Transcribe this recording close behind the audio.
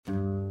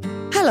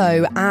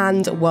Hello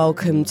and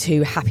welcome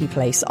to Happy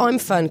Place. I'm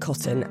Fern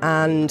Cotton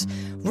and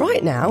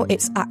right now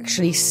it's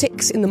actually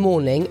 6 in the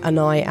morning and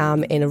I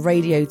am in a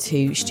Radio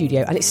 2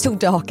 studio and it's still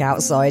dark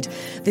outside.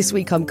 This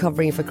week I'm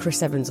covering for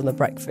Chris Evans on The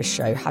Breakfast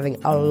Show, having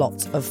a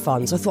lot of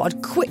fun. So I thought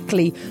I'd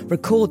quickly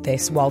record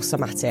this whilst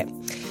I'm at it.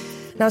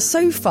 Now,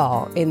 so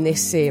far in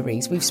this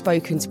series, we've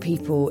spoken to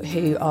people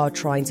who are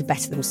trying to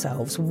better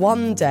themselves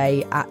one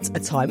day at a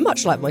time,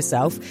 much like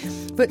myself.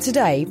 But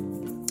today,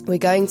 we're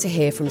going to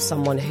hear from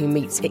someone who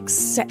meets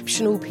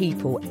exceptional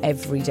people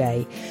every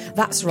day.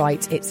 That's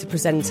right, it's the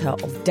presenter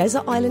of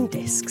Desert Island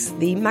Discs,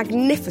 the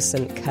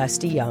magnificent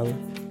Kirsty Young.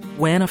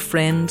 When a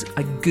friend,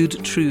 a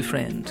good true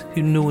friend,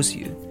 who knows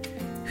you,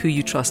 who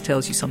you trust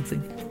tells you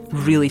something,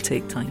 really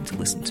take time to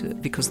listen to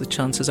it, because the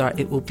chances are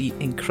it will be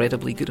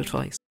incredibly good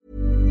advice.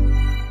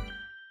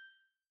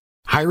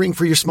 Hiring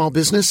for your small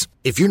business?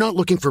 If you're not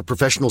looking for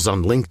professionals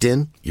on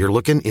LinkedIn, you're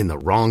looking in the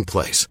wrong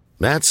place.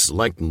 That's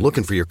like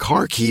looking for your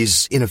car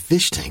keys in a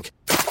fish tank.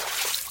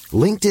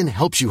 LinkedIn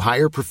helps you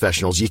hire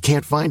professionals you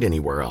can't find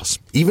anywhere else,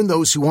 even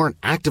those who aren't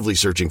actively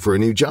searching for a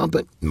new job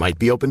but might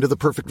be open to the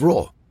perfect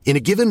role. In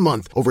a given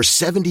month, over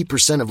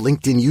 70% of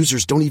LinkedIn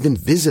users don't even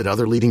visit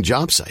other leading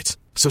job sites.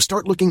 So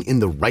start looking in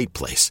the right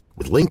place.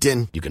 With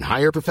LinkedIn, you can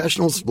hire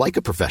professionals like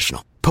a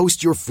professional.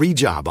 Post your free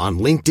job on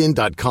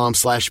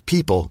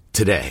linkedin.com/people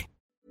today.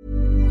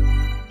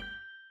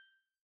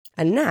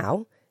 And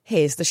now,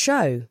 here's the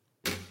show.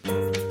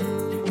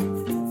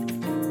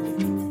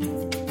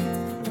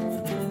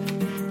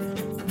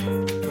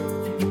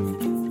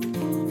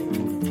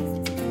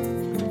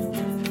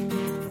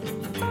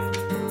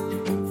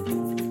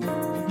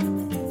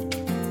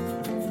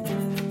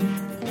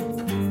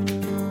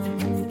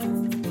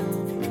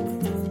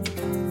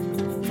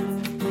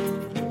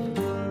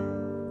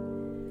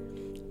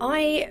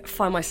 I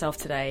find myself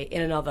today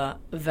in another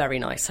very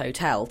nice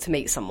hotel to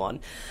meet someone.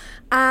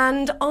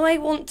 And I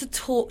want to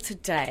talk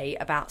today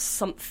about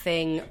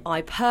something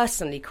I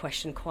personally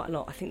question quite a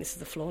lot. I think this is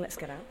the floor. Let's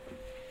get out.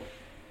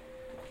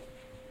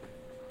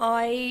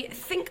 I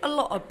think a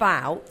lot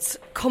about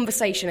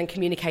conversation and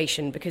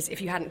communication because,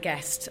 if you hadn't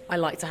guessed, I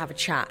like to have a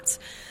chat.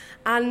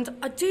 And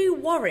I do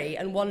worry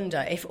and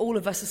wonder if all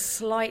of us are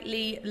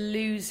slightly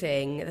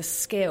losing the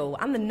skill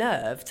and the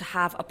nerve to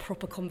have a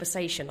proper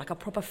conversation, like a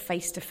proper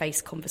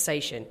face-to-face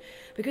conversation.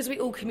 Because we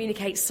all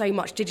communicate so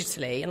much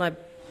digitally, and I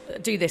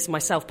do this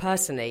myself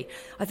personally,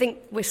 I think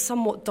we're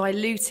somewhat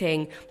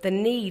diluting the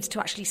need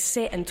to actually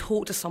sit and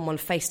talk to someone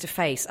face to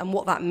face and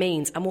what that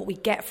means and what we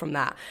get from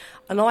that.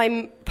 And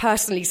I'm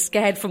personally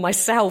scared for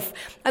myself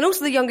and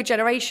also the younger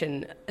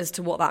generation as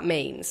to what that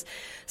means.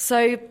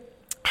 So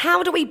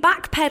how do we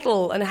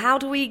backpedal and how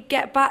do we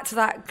get back to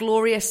that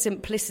glorious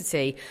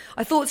simplicity?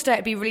 I thought today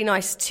it'd be really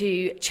nice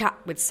to chat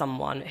with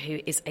someone who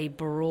is a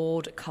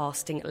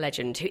broadcasting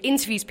legend, who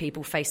interviews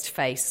people face to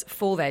face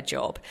for their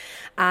job.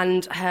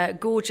 And her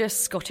gorgeous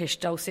Scottish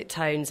dulcet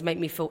tones make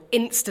me feel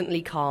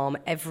instantly calm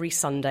every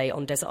Sunday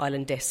on Desert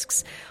Island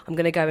Discs. I'm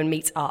going to go and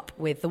meet up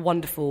with the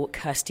wonderful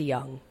Kirsty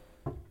Young.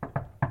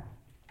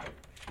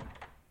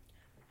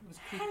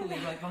 Equally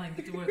right behind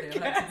the door there.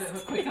 That's a bit of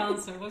a quick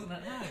answer, wasn't it?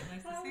 No,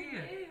 nice to see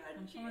you.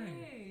 I'm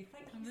fine.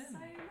 Thank you so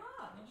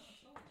much.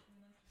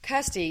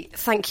 Kirsty,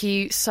 thank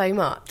you so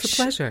much. It's a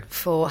pleasure.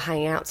 For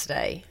hanging out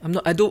today.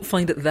 I don't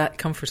find it that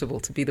comfortable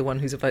to be the one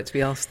who's about to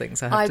be asked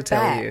things, I have to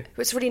tell you.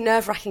 It's really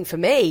nerve-wracking for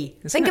me.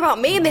 Think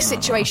about me in this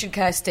situation,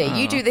 Kirsty.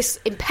 You do this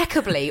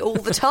impeccably all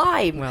the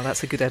time. Well,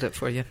 that's a good edit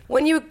for you.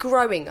 When you were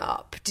growing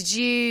up, did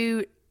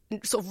you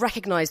sort of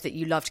recognise that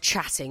you loved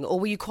chatting, or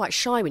were you quite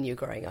shy when you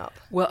were growing up?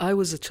 Well, I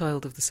was a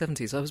child of the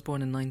 70s. I was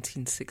born in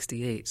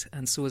 1968,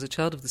 and so as a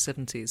child of the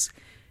 70s,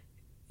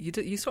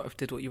 you sort of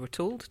did what you were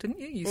told,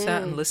 didn't you? You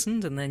sat and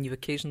listened, and then you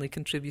occasionally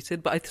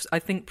contributed. But I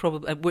think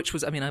probably, which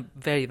was, I mean, I have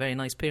very, very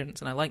nice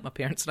parents, and I like my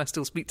parents, and I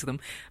still speak to them,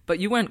 but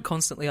you weren't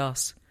constantly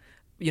asked,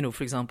 you know,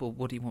 for example,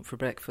 what do you want for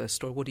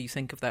breakfast, or what do you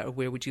think of that, or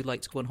where would you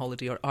like to go on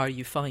holiday, or are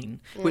you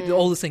fine?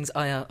 All the things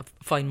I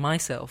find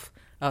myself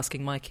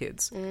asking my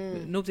kids.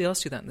 Nobody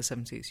asked you that in the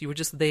 70s. You were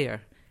just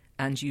there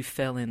and you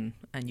fell in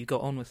and you got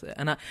on with it.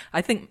 And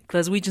I think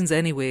Glaswegians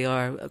anyway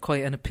are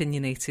quite an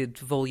opinionated,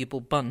 voluble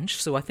bunch,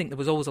 so I think there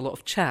was always a lot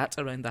of chat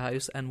around the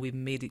house and we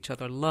made each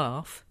other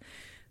laugh.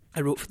 I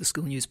wrote for the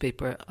school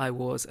newspaper.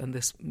 And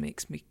this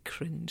makes me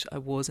cringe, I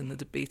was in the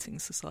debating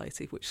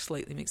society, which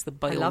slightly makes the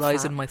bile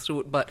rise in my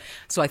throat. But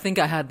so I think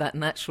I had that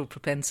natural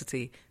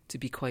propensity to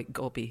be quite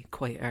gobby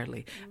quite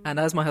early. And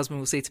as my husband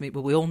will say to me,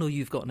 well, we all know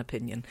you've got an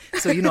opinion.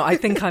 So, you know, I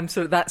think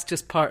that's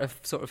just part of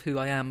sort of who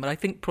I am. But I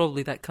think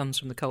probably that comes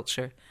from the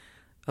culture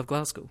of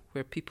Glasgow,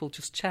 where people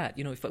just chat.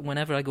 You know,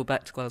 whenever I go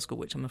back to Glasgow,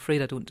 which I'm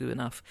afraid I don't do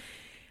enough,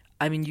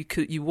 I mean,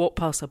 you walk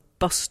past a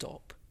bus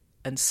stop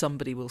and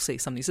somebody will say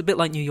something. It's a bit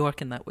like New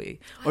York in that way.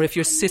 Or if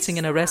you're sitting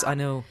in a restaurant,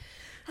 I know.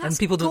 And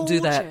people don't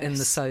do that in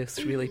the south,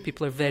 really.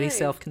 People are very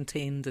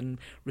self-contained and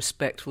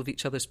respectful of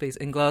each other's space.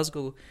 In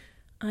Glasgow,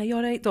 you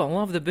all right, Don?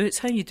 Love the boots.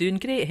 How you doing?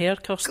 Great hair,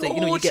 Kirsty.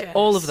 You know, you get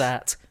all of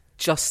that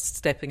just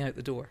stepping out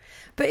the door.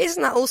 But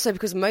isn't that also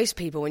because most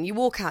people, when you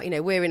walk out,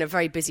 we're in a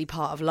very busy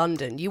part of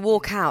London, you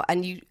walk out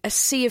and a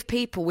sea of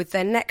people with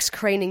their necks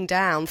craning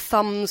down,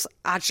 thumbs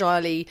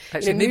agilely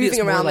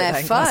moving around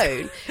their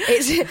phone.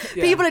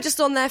 People are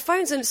just on their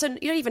phones, and so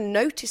you don't even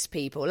notice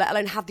people, let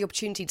alone have the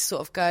opportunity to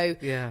sort of go,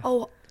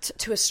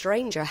 to a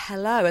stranger,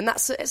 hello. And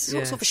it's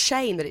sort of a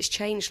shame that it's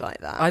changed like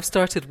that. I've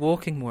started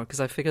walking more because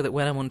I figure that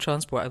when I'm on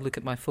transport I look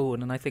at my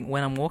phone, and I think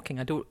when I'm walking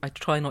I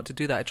try not to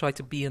do that. I try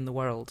to be in the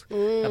world.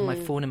 Have my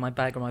phone in my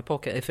bag or my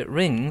pocket. If it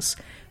rings,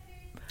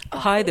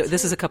 hi there,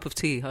 this is a cup of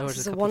tea. I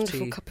ordered a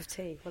wonderful cup of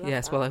tea.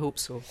 Yes, that. Well, I hope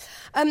so.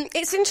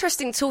 It's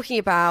interesting talking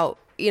about,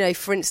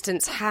 for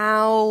instance,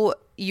 how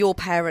your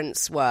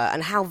parents were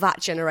and how that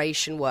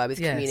generation were with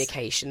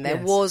communication. There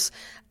was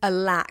a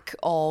lack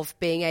of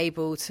being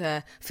able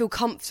to feel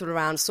comfortable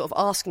around sort of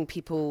asking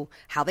people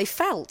how they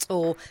felt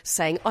or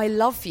saying, I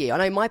love you. I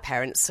know my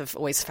parents have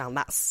always found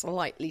that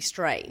slightly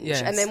strange.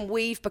 Yes. And then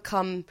we've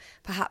become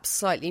perhaps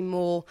slightly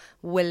more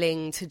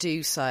willing to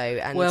do so.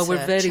 And we're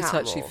very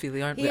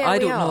touchy-feely, aren't we? Yeah, I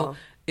don't know.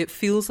 It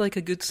feels like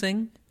a good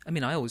thing. I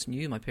mean, I always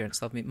knew my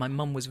parents loved me. My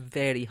mum was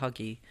very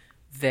huggy,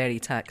 very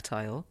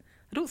tactile.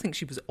 I don't think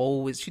she was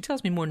always... She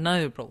tells me more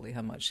now probably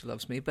how much she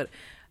loves me,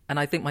 and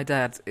I think my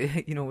dad,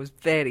 was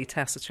very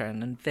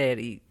taciturn and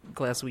very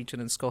Glaswegian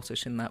and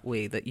Scottish in that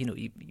way that,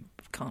 you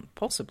can't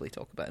possibly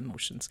talk about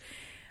emotions.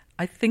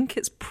 I think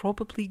it's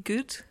probably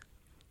good.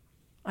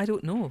 I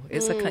don't know.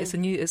 It's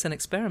it's an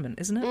experiment,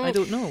 isn't it? I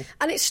don't know.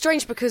 And it's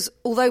strange because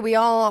although we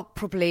are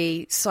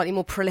probably slightly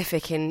more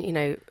prolific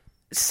in,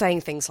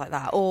 saying things like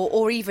that,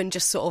 or even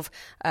just sort of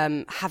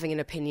having an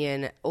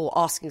opinion or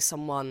asking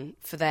someone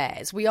for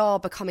theirs, we are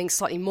becoming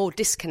slightly more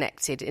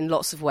disconnected in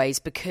lots of ways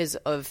because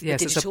of the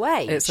digital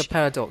age. It's a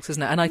paradox,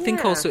 isn't it? And I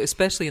think also,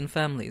 especially in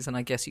families, and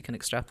I guess you can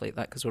extrapolate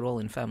that because we're all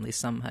in families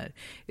somehow,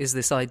 is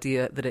this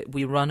idea that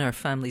we run our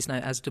families now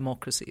as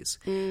democracies.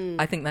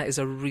 I think that is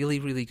a really,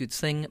 really good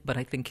thing, but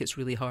I think it's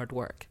really hard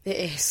work. It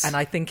is. And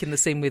I think in the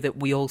same way that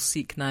we all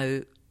seek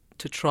now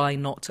to try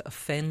not to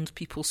offend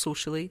people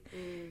socially,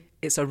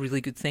 it's a really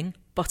good thing,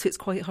 but it's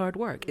quite hard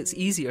work. It's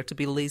easier to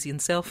be lazy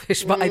and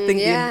selfish, but I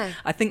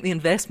think the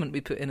investment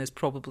we put in is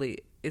probably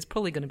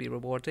going to be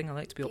rewarding. I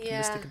like to be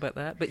optimistic about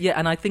that. But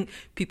and I think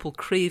people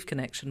crave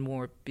connection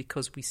more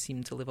because we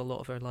seem to live a lot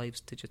of our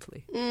lives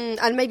digitally.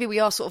 And maybe we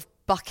are sort of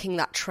bucking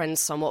that trend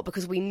somewhat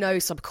because we know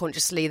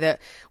subconsciously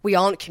that we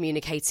aren't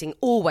communicating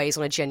always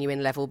on a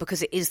genuine level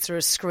because it is through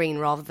a screen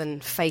rather than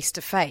face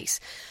to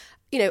face.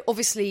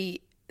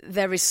 Obviously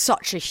there is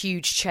such a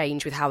huge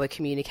change with how we're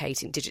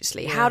communicating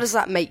digitally. How does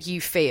that make you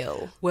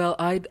feel? Well,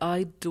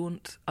 I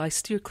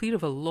steer clear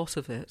of a lot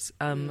of it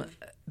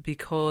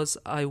because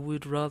I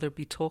would rather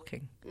be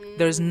talking.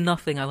 There's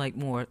nothing I like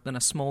more than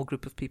a small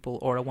group of people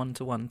or a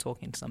one-to-one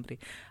talking to somebody.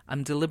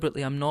 I'm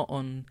not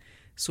on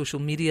social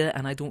media,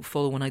 and I don't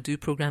follow, when I do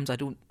programs, I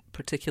don't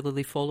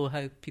particularly follow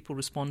how people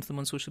respond to them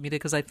on social media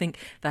because I think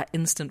that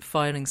instant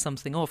firing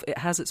something off, it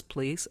has its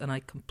place, and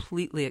I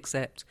completely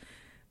accept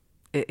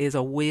it is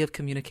a way of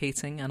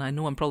communicating, and I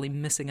know I'm probably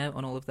missing out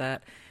on all of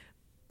that,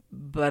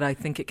 but I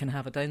think it can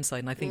have a downside,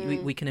 and I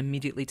think we can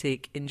immediately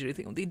take injury,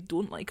 think, they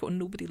don't like it, or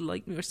nobody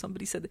liked me, or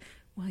somebody said,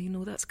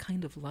 well, that's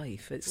kind of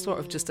life. It's sort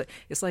of just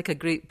it's like a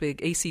great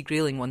big, A.C.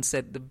 Grayling once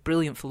said, the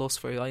brilliant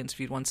philosopher who I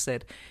interviewed once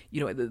said,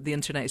 the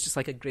internet is just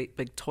like a great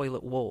big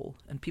toilet wall,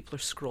 and people are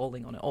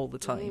scrolling on it all the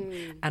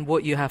time, and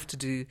what you have to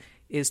do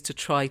is to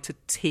try to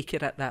take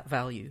it at that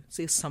value.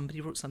 Say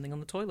somebody wrote something on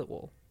the toilet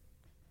wall.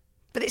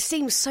 But it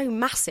seems so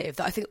massive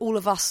that I think all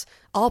of us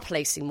are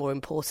placing more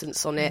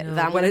importance on it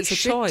than we it's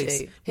should a choice.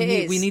 do.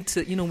 We need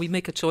to, we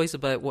make a choice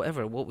about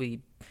what we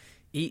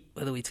eat,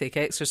 whether we take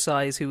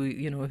exercise, who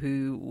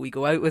we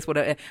go out with,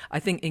 whatever. I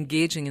think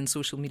engaging in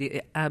social media,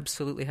 it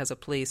absolutely has a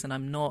place, and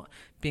I'm not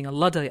being a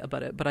Luddite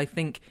about it, but I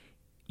think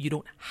you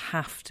don't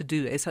have to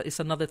do it. It's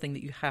another thing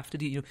that you have to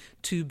do.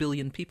 2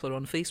 billion people are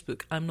on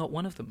Facebook. I'm not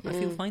one of them. I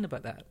feel fine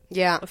about that.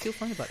 Yeah. I feel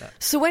fine about that.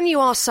 So when you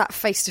are sat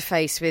face to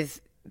face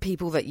with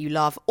people that you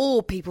love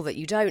or people that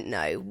you don't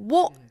know,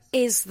 what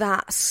is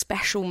that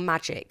special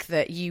magic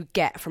that you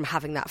get from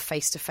having that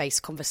face-to-face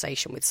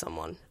conversation with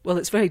someone? Well,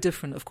 it's very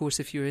different, of course.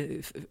 If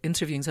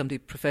interviewing somebody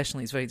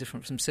professionally, it's very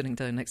different from sitting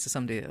down next to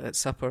somebody at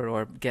supper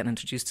or getting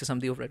introduced to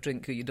somebody over a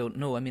drink who you don't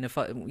know. I mean,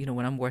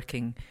 when I'm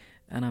working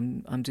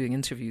and I'm doing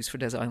interviews for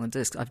Desert Island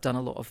Discs, I've done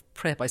a lot of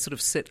prep. I sort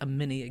of sit a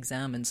mini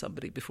exam in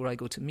somebody before I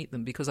go to meet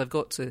them, because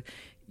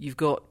you've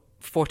got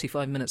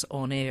 45 minutes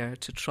on air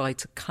to try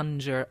to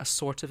conjure a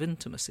sort of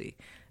intimacy.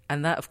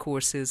 And that, of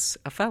course, is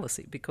a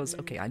fallacy because,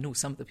 okay, I know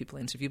some of the people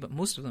I interview, but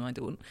most of them I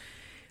don't.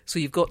 So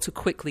you've got to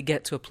quickly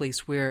get to a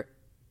place where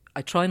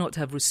I try not to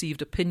have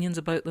received opinions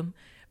about them,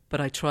 but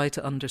I try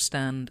to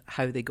understand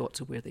how they got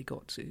to where they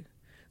got to.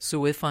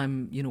 So if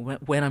I'm,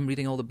 when I'm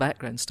reading all the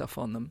background stuff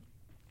on them,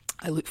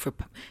 I look for,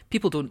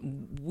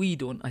 we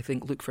don't, I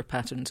think, look for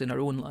patterns in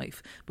our own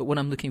life. But what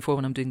I'm looking for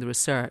when I'm doing the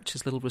research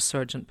is little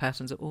resurgent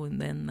patterns of,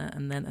 and then that,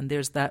 and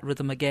there's that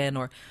rhythm again.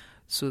 Or,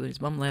 so his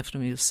mum left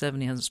him when he was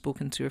 7, he hasn't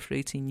spoken to her for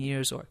 18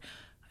 years. Or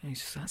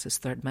That's his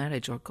third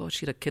marriage, or God,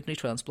 she had a kidney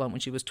transplant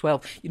when she was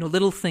 12.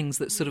 Little things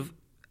that sort of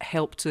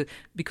help to,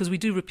 because we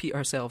do repeat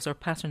ourselves, our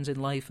patterns in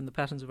life and the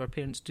patterns of our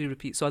parents do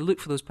repeat. So I look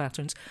for those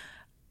patterns.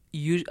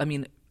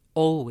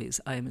 Always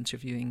I am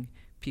interviewing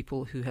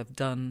people who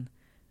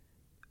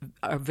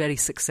are very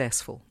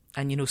successful.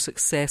 And,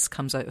 success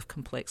comes out of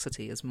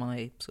complexity is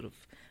my sort of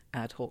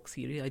ad hoc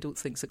theory. I don't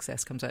think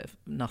success comes out of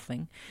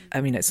nothing.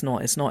 It's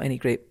not any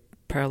great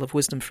pearl of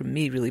wisdom from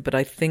me, really, but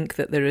I think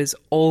that there is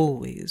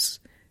always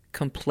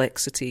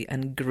complexity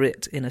and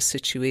grit in a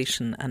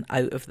situation, and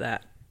out of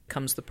that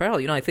comes the pearl.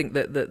 I think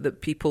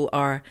that people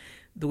are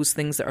those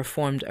things that are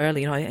formed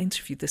early. I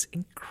interviewed this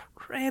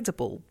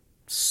incredible,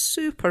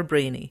 super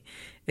brainy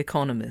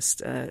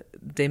economist, Damanoush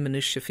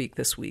Shafiq,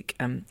 this week.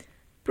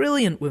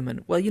 Brilliant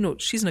woman. Well,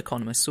 she's an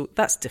economist, so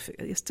that's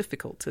difficult. It's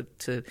difficult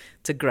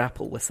to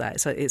grapple with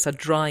that. It's a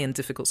dry and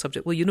difficult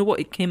subject. Well, you know what?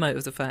 It came out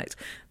of the fact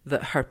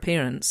that her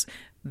parents,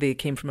 they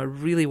came from a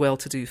really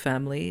well-to-do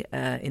family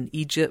in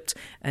Egypt,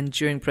 and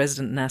during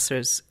President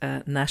Nasser's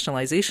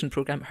nationalisation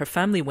programme, her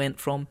family went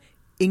from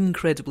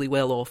incredibly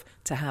well off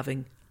to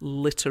having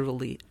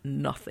literally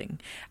nothing.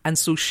 And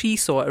so she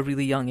saw at a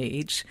really young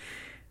age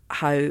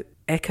how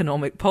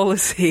economic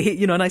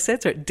policy, and I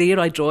said to her, dare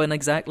I draw an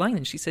exact line?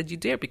 And she said, you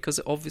dare, because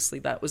obviously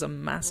that was a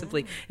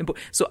massively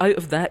important. So out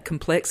of that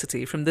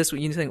complexity, from this,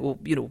 you think,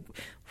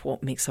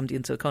 what makes somebody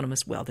into an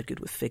economist? Well, they're good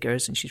with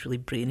figures, and she's really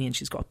brainy, and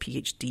she's got a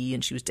PhD,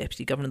 and she was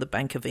deputy governor of the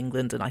Bank of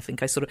England, and I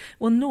think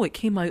no, it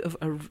came out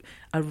of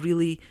a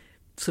really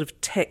sort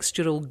of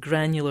textural,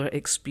 granular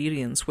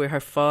experience where her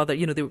father,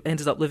 they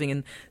ended up living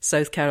in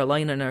South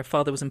Carolina, and her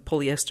father was in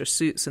polyester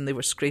suits, and they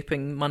were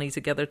scraping money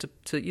together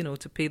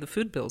to pay the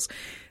food bills.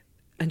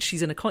 And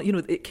she's in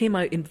it came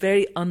out in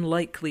very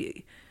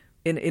unlikely,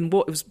 in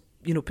what was,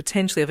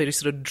 potentially a very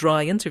sort of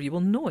dry interview.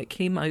 Well, no, it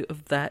came out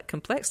of that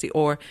complexity.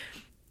 Or,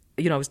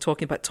 I was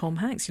talking about Tom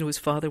Hanks. His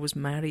father was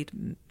married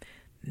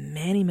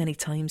many, many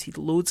times. He had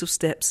loads of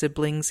step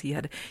siblings. He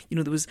had,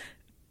 there was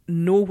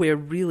nowhere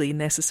really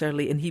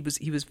necessarily, and he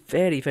was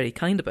very, very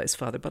kind about his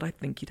father, but I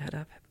think he'd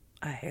had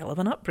a hell of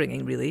an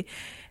upbringing, really.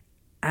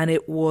 And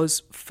it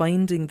was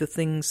finding the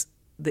things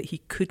that he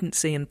couldn't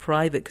say in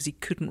private because he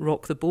couldn't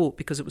rock the boat,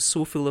 because it was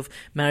so full of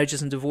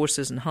marriages and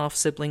divorces and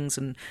half-siblings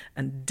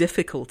and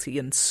difficulty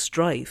and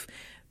strife.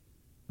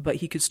 But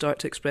he could start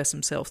to express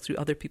himself through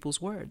other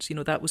people's words.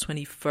 That was when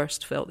he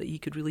first felt that he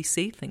could really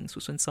say things,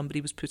 was when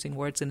somebody was putting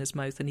words in his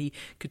mouth and he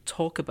could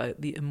talk about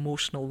the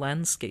emotional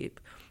landscape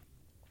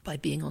by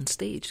being on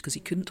stage, because he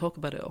couldn't talk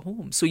about it at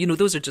home. So,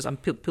 those are just, I'm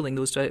pulling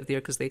those out of there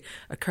because they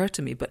occur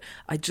to me, but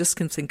I just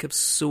can think of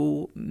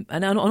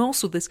and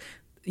also this,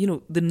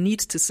 the need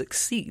to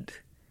succeed.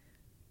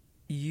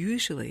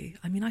 Usually,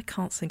 I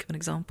can't think of an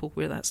example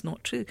where that's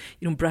not true.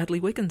 Bradley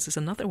Wiggins is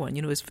another one.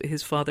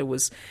 His father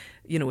was,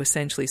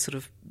 essentially sort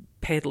of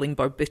peddling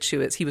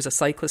barbiturates. He was a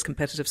cyclist,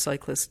 competitive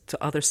cyclist,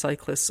 to other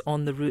cyclists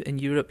on the route in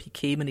Europe. He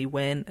came and he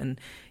went, and,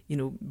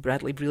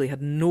 Bradley really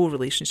had no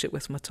relationship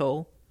with him at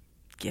all.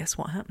 Guess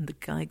what happened? The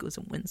guy goes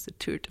and wins the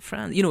Tour de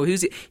France.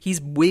 He's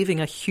waving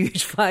a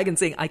huge flag and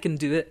saying, I can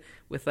do it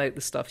without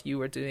the stuff you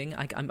were doing.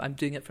 I'm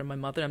doing it for my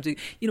mother. I'm doing,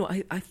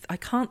 I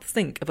can't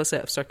think of a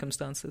set of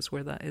circumstances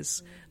where that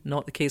is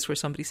not the case, where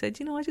somebody said,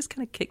 I just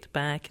kind of kicked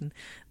back and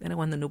then I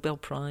won the Nobel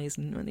Prize.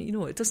 And,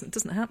 it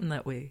doesn't happen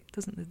that way.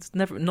 It's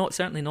never,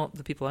 certainly not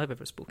the people I've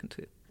ever spoken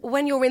to.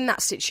 When you're in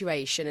that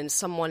situation and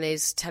someone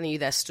is telling you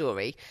their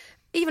story,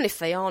 even if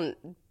they aren't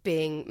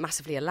being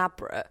massively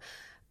elaborate,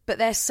 but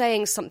they're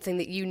saying something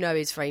that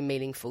is very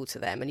meaningful to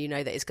them, and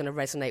that is going to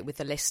resonate with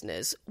the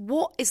listeners.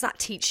 What is that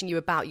teaching you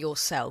about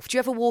yourself? Do you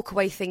ever walk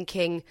away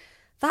thinking,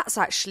 that's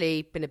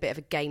actually been a bit of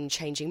a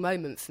game-changing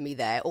moment for me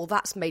there, or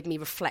that's made me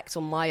reflect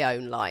on my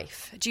own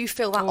life? Do you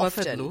feel that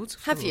often? I've had loads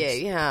of Have those. You?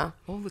 Yeah.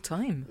 All the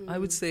time. I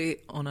would say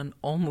on an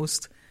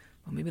almost,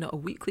 well, maybe not a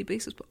weekly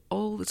basis, but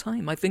all the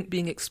time. I think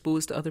being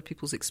exposed to other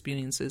people's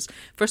experiences,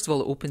 first of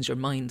all, it opens your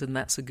mind, and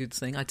that's a good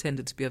thing. I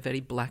tended to be a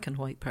very black and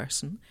white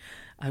person.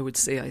 I would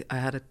say I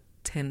had a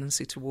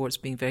tendency towards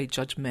being very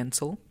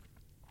judgmental.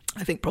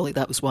 I think probably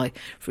that was why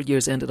for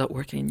years I ended up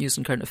working in news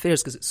and current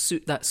affairs, because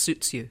that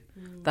suits you.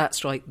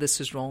 That's right, this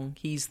is wrong,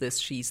 he's this,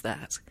 she's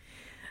that.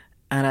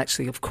 And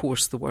actually, of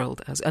course, the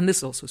world has, and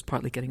this also is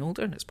partly getting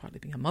older, and it's partly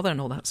being a mother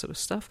and all that sort of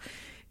stuff.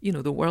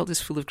 The world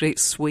is full of great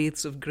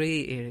swathes of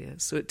grey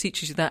areas. So it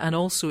teaches you that, and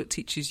also it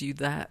teaches you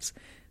that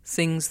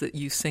things that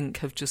you think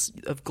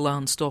have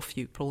glanced off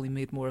you probably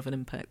made more of an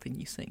impact than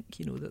you think.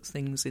 That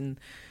things in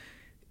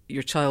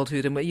your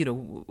childhood, and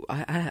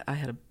I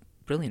had a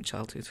brilliant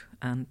childhood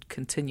and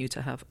continue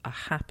to have a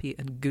happy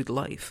and good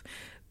life,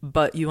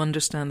 but you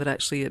understand that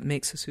actually it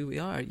makes us who we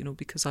are,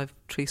 because I've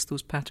traced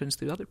those patterns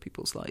through other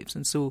people's lives.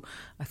 And so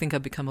I think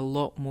I've become a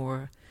lot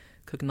more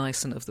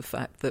cognizant of the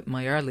fact that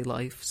my early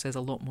life says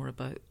a lot more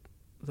about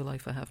the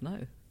life I have now.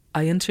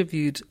 I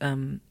interviewed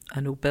a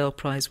Nobel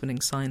Prize winning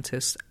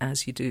scientist,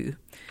 as you do,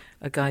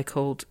 a guy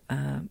called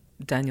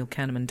Danny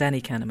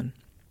Kahneman,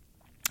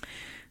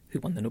 who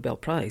won the Nobel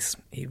Prize.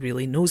 He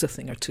really knows a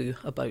thing or two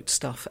about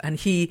stuff. And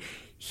he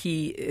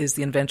is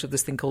the inventor of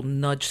this thing called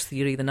nudge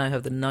theory. They now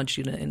have the nudge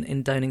unit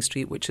in Downing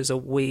Street, which is a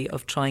way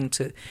of trying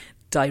to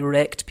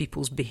direct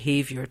people's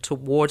behaviour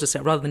towards a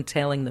set, rather than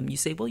telling them. You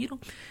say, well,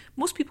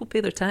 most people pay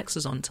their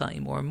taxes on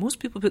time, or most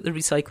people put their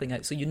recycling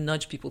out, so you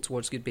nudge people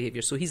towards good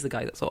behaviour. So he's the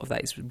guy that thought of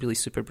that. He's really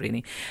super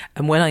brainy.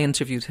 And when I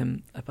interviewed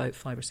him about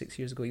 5 or 6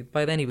 years ago,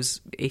 by then he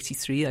was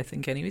 83, I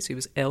think, anyway, so he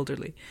was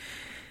elderly.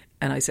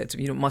 And I said to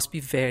him, it must be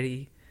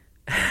very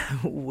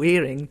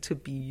wearing to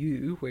be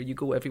you, where you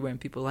go everywhere and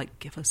people are like,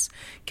 give us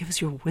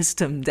your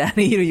wisdom,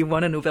 Danny. You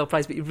won a Nobel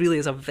Prize, but he really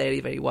is a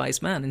very, very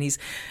wise man. And he's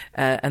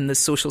and the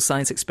social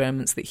science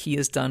experiments that he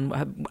has done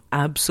are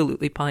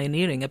absolutely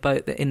pioneering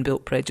about the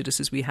inbuilt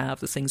prejudices we have,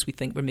 the things we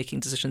think we're making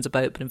decisions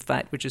about, but in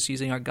fact we're just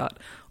using our gut.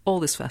 All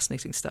this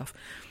fascinating stuff.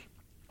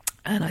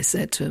 And I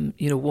said to him,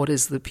 what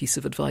is the piece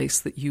of advice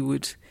that you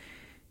would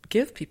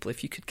give people,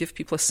 if you could give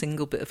people a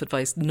single bit of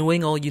advice,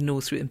 knowing all you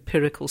know through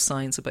empirical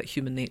science about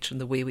human nature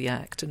and the way we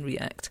act and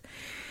react?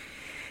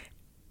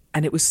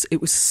 And it was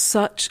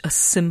such a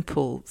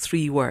simple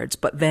 3 words,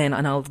 but then,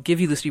 and I'll give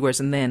you the 3 words,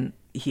 and then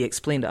he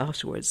explained it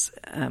afterwards.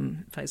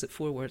 In fact, is it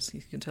 4 words?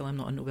 You can tell I'm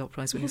not a Nobel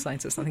Prize winning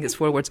scientist. I think it's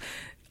 4 words.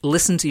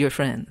 Listen to your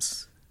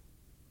friends.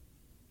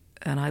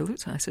 And I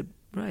looked and I said,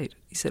 right.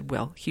 He said,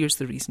 well, here's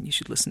the reason you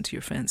should listen to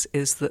your friends,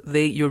 is that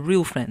your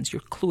real friends,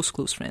 your close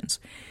friends,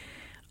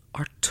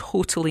 are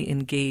totally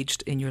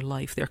engaged in your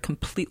life. They're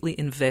completely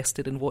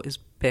invested in what is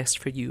best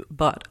for you.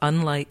 But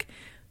unlike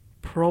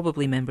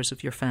probably members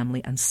of your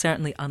family, and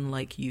certainly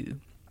unlike you,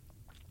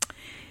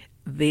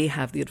 they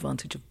have the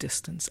advantage of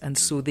distance. And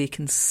so they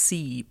can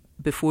see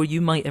before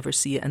you might ever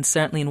see it, and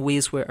certainly in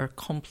ways where our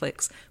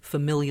complex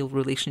familial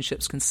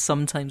relationships can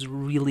sometimes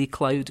really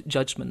cloud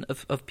judgment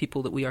of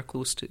people that we are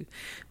close to,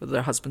 whether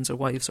they're husbands or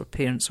wives or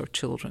parents or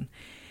children.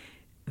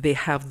 They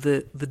have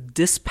the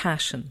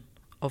dispassion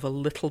of a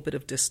little bit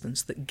of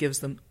distance that gives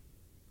them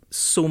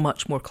so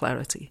much more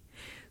clarity.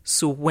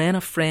 So when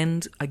a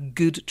friend, a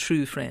good,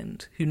 true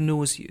friend who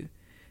knows you,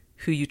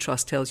 who you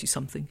trust, tells you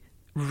something,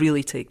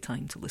 really take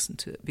time to listen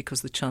to it,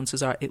 because the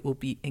chances are it will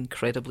be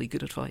incredibly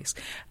good advice.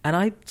 And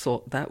I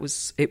thought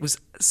it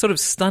was sort of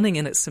stunning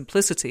in its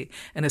simplicity,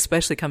 and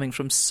especially coming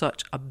from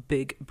such a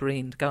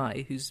big-brained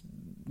guy who's,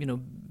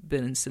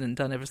 been and seen and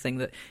done everything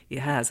that he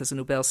has as a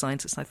Nobel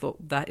scientist. I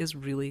thought that is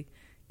really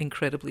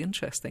incredibly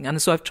interesting.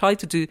 And so I've tried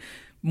to do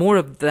more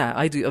of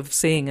that. Of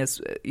saying, as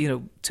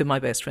to my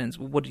best friends,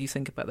 what do you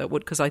think about that?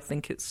 Because I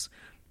think it's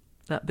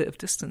that bit of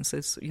distance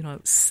is,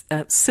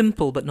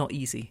 simple but not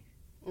easy.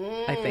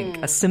 I think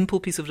a simple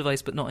piece of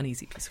advice but not an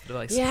easy piece of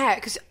advice. Yeah,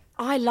 because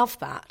I love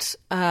that.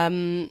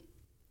 And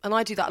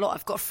I do that a lot.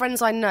 I've got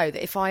friends I know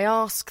that if I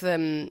ask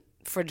them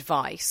for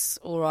advice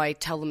or I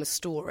tell them a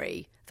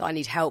story that I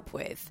need help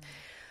with,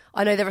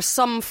 I know there are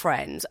some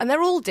friends, and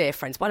they're all dear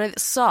friends, but I know that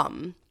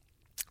some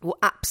will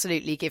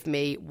absolutely give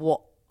me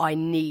what I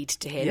need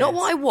to hear. Yes. Not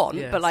what I want,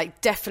 yes,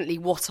 but definitely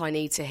what I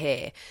need to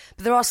hear.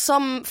 But there are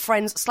some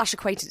friends /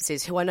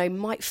 acquaintances who I know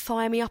might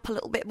fire me up a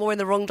little bit more in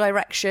the wrong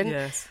direction,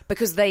 yes,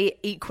 because they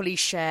equally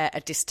share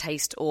a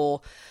distaste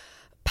or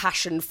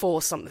passion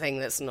for something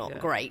that's not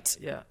great.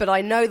 Yeah. But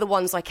I know the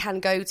ones I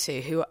can go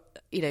to who,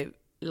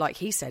 like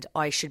he said,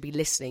 I should be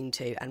listening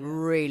to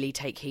and really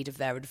take heed of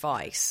their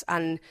advice.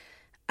 And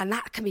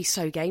that can be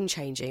so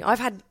game-changing. I've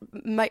had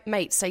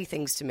mates say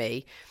things to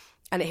me,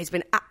 and it has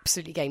been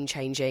absolutely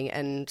game-changing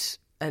and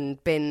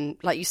been,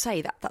 like you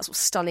say, that sort of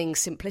stunning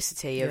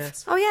simplicity of,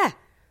 yes, oh yeah,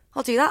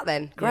 I'll do that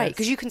then. Great.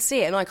 Because you can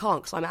see it and I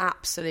can't, because I'm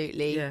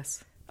absolutely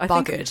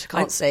buggered.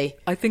 Can't see.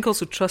 I think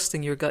also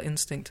trusting your gut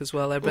instinct as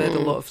well. I read a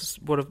lot of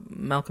what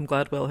Malcolm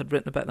Gladwell had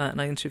written about that,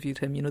 and I interviewed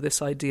him,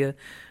 this idea,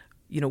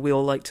 we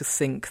all like to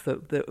think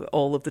that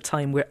all of the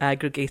time we're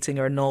aggregating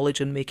our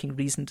knowledge and making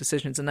reasoned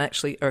decisions, and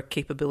actually our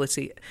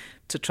capability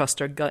to trust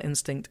our gut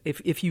instinct,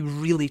 if you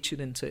really tune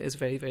into it, is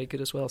very, very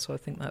good as well. So I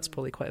think that's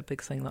probably quite a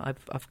big thing that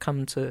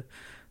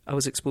I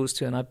was exposed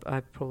to, and I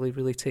probably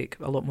really take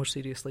a lot more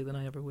seriously than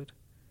I ever would.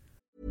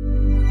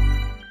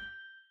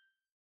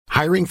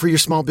 Hiring for your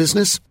small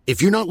business?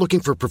 If you're not looking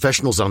for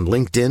professionals on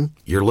LinkedIn,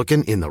 you're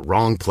looking in the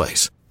wrong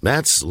place.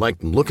 That's like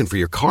looking for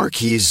your car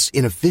keys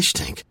in a fish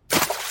tank.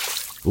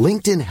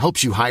 LinkedIn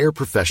helps you hire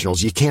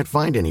professionals you can't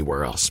find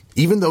anywhere else,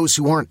 even those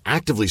who aren't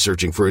actively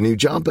searching for a new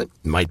job but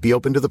might be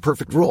open to the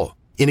perfect role.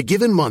 In a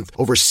given month,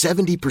 over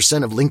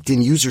 70% of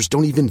LinkedIn users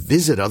don't even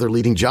visit other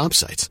leading job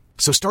sites.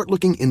 So start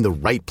looking in the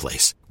right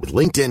place. With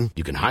LinkedIn,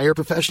 you can hire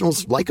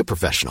professionals like a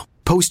professional.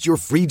 Post your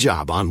free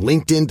job on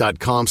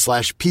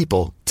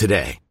linkedin.com/people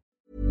today.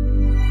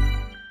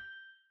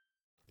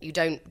 You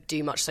don't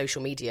do much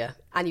social media,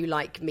 and you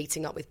like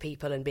meeting up with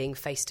people and being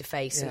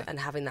face-to-face and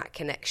having that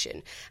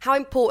connection. How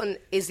important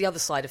is the other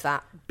side of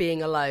that,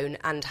 being alone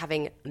and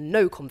having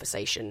no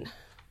conversation?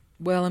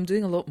 Well, I'm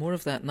doing a lot more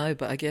of that now,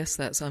 but I guess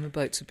I'm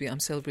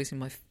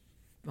celebrating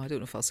I don't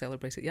know if I'll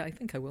celebrate it. Yeah, I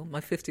think I will. My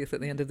 50th at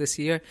the end of this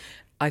year.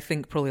 I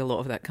think probably a lot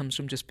of that comes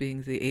from just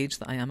being the age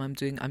that I am.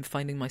 I'm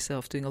finding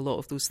myself doing a lot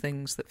of those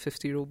things that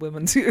 50-year-old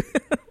women do,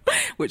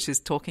 which is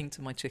talking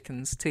to my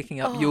chickens, taking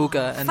up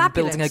yoga and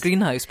fabulous. building a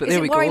greenhouse. But is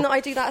there we it worrying go. that I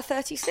do that at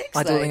 36?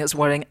 I don't think it's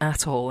worrying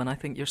at all, and I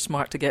think you're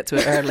smart to get to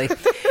it early.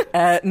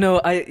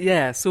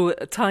 So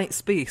tight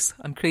space.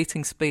 I'm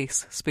creating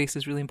space. Space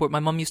is really important. My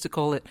mum used to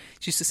call it,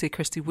 she used to say,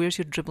 Kirsty, where's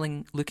your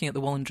dribbling, looking at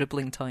the wall and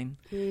dribbling time?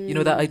 You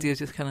know, that idea,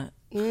 just kind of,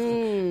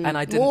 and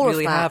I didn't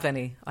really have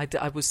any.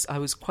 I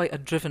was quite a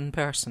driven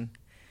person.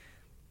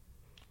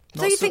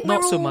 So you think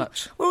not so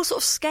much. We're all sort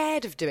of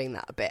scared of doing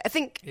that a bit. I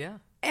think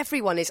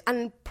everyone is,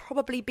 and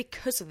probably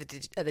because of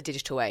the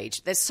digital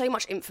age, there's so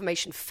much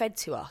information fed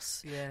to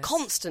us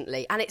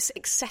constantly, and it's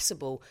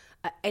accessible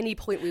at any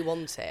point we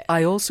want it.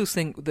 I also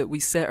think that we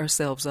set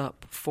ourselves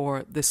up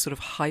for this sort of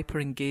hyper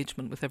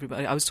engagement with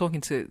everybody. I was talking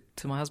to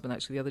my husband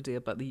actually the other day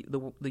about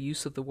the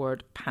use of the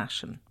word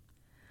passion.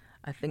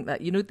 I think that,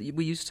 you know,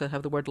 we used to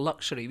have the word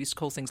luxury. We used to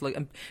call things like,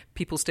 and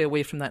people stay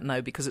away from that now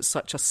because it's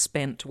such a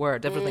spent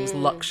word. Everything's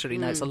luxury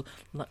now. It's a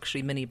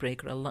luxury mini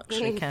break or a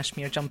luxury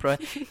cashmere jumper.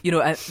 You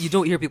know, you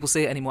don't hear people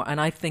say it anymore.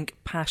 And I think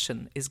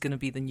passion is going to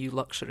be the new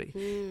luxury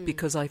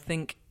because I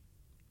think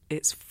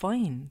it's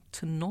fine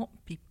to not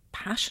be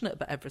passionate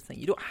about everything.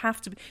 You don't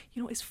have to be,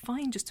 you know, it's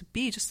fine just to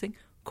be, just think,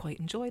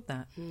 quite enjoyed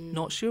that.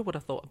 Not sure what I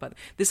thought about it.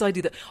 This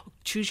idea that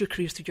choose your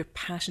career through your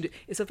passion,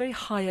 it's a very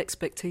high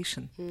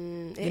expectation.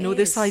 You know,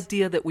 this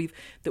idea that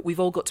we've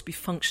all got to be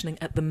functioning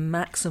at the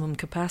maximum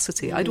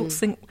capacity. I don't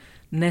think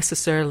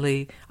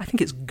necessarily. I think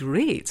it's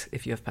great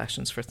if you have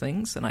passions for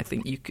things, and I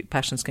think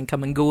passions can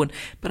come and go.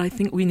 But I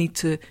think we need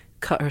to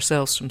cut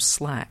ourselves from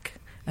slack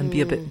and be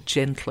a bit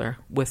gentler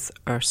with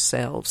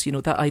ourselves. You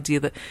know, that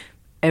idea that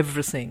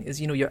everything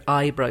is, you know, your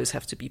eyebrows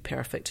have to be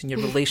perfect and your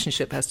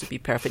relationship has to be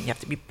perfect and you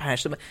have to be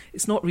passionate.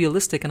 It's not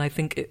realistic, and I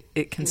think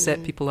it can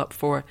set people up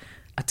for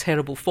a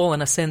terrible fall,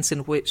 in a sense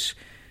in which,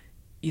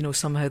 you know,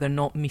 somehow they're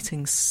not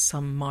meeting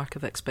some mark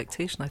of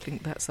expectation. I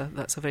think that's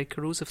a very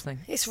corrosive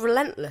thing. It's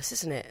relentless,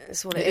 isn't it?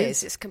 That's what it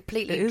is. It's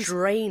completely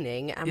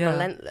draining and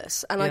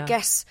relentless. And I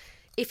guess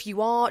if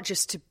you are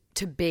just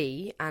to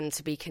be and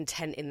to be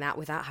content in that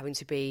without having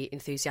to be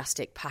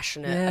enthusiastic,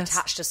 passionate,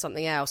 attached to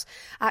something else,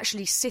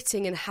 actually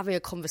sitting and having a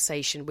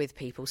conversation with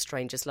people,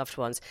 strangers, loved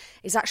ones,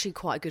 is actually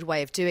quite a good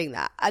way of doing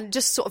that. And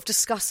just sort of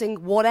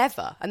discussing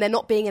whatever, and there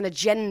not being an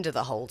agenda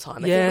the whole time.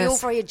 I think we're all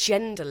very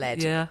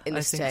agenda-led in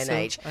this day and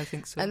age. I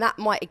think so. And that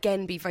might,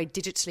 again, be very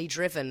digitally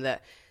driven,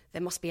 that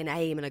there must be an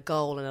aim and a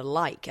goal and a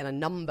like and a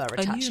number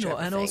attached to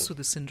everything. And also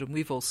the syndrome,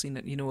 we've all seen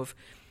it, you know,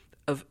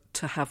 of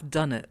to have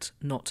done it,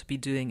 not to be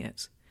doing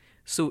it.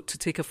 So to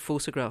take a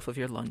photograph of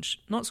your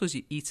lunch, not so as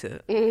you eat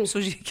it, so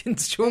as you can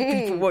show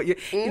people what you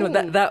know,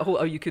 that whole,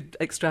 or you could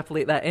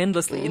extrapolate that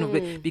endlessly, you know,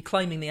 be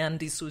climbing the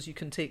Andes so as you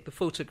can take the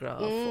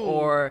photograph,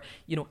 or,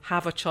 you know,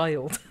 have a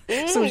child.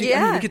 So you,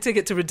 I mean, we could take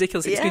it to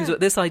ridiculous extremes, but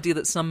this idea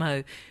that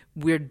somehow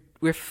we're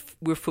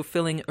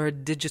fulfilling our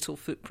digital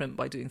footprint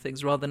by doing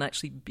things rather than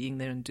actually being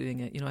there and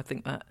doing it. You know, I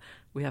think that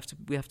we have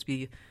to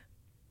be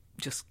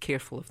just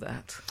careful of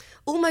that.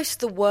 Almost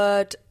the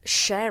word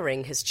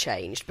sharing has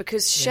changed,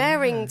 because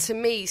sharing to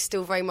me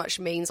still very much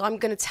means I'm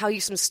going to tell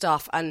you some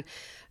stuff and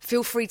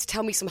feel free to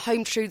tell me some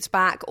home truths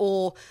back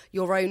or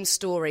your own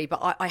story,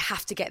 but I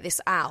have to get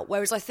this out.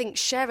 Whereas I think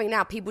sharing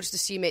now, people just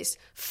assume it's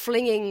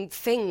flinging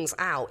things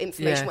out,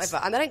 information, whatever,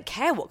 and they don't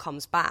care what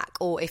comes back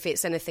or if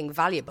it's anything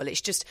valuable.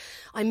 It's just,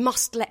 I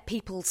must let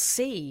people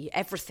see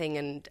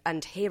everything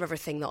and hear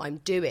everything that I'm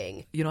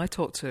doing. You know, I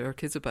talk to our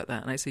kids about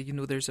that and I say, you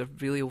know, there's a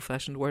really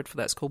old-fashioned word for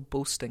that. It's called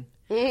boasting.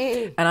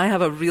 And I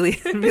have a really,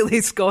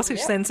 really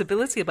Scottish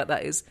sensibility about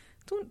that. Is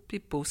don't be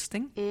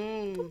boasting.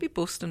 Don't be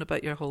boasting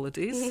about your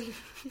holidays.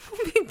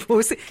 Don't be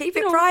boasting. Keep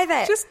it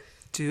private. Just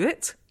do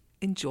it,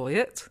 enjoy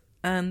it,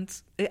 and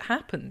it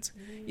happened.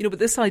 You know, but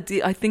this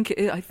idea, I think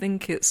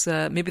it's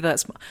maybe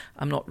that's,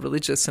 I'm not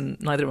religious and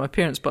neither are my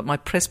parents, but my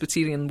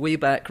Presbyterian way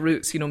back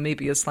roots, you know,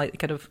 maybe a slightly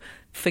kind of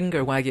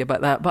finger waggy about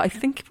that. But I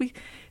think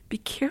be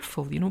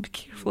careful, you know, be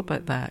careful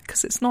about that,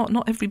 because it's not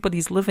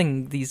everybody's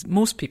living these,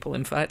 most people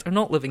in fact are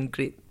not living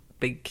great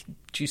big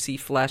juicy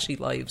flashy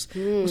lives.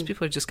 Most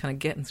people are just kind of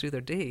getting through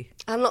their day,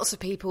 and lots of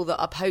people that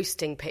are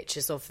posting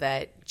pictures of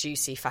their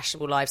juicy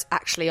fashionable lives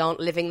actually aren't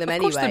living them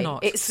anyway.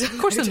 Of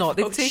course they're not.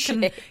 They've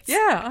taken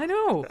I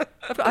know.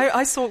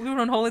 I saw, we were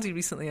on holiday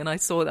recently and I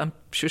saw, I'm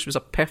sure she was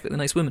a perfectly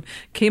nice woman,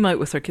 came out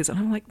with her kids and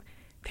I'm like,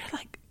 they're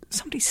like,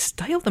 somebody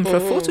styled them for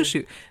a photo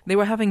shoot. They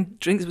were having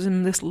drinks. It was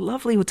in this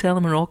lovely hotel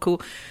in Morocco.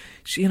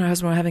 She and her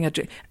husband were having a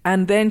drink.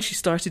 And then she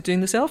started doing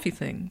the selfie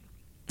thing.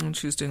 And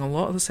she was doing a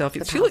lot of the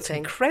selfies. She looked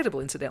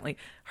incredible, incidentally.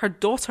 Her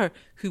daughter,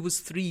 who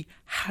was 3,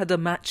 had a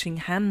matching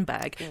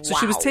handbag. So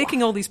she was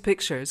taking all these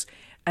pictures.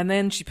 And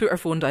then she put her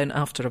phone down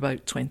after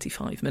about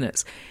 25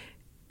 minutes.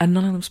 And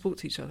none of them spoke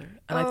to each other.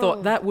 And I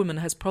thought, that woman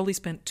has probably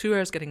spent 2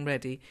 hours getting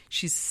ready.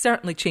 She's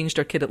certainly changed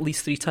her kid at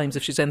least 3 times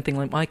if she's anything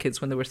like my kids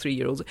when they were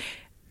 3-year-olds.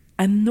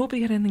 And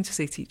nobody had anything to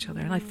say to each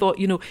other. And I thought,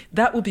 you know,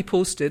 that will be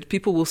posted.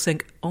 People will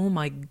think, oh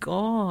my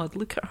God,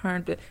 look at her.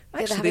 But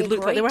actually, they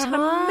looked like they were having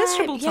a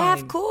miserable time. Yeah,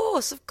 of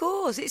course.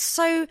 It's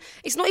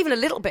not even a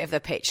little bit of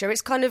the picture.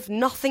 It's kind of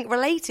nothing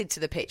related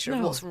to the picture of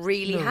what's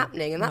really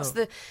happening. And that's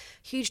the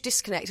huge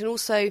disconnect, and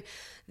also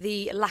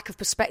the lack of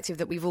perspective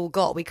that we've all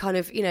got. We kind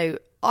of,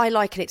 I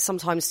liken it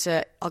sometimes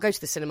to, I'll go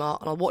to the cinema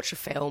and I'll watch a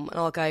film and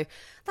I'll go,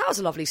 that was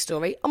a lovely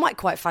story. I might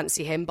quite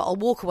fancy him, but I'll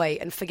walk away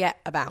and forget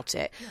about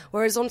it. Yeah.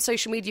 Whereas on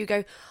social media you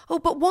go, oh,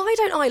 but why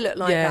don't I look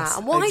like that?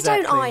 And why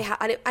don't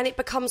I and it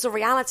becomes a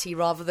reality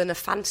rather than a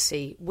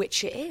fantasy,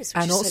 which it is.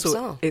 Which and is also, so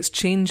bizarre. It's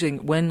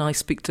changing. When I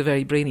speak to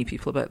very brainy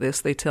people about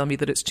this, they tell me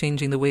that it's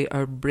changing the way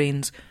our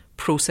brains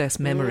process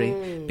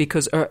memory,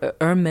 because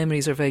our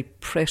memories are very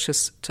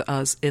precious to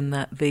us in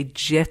that they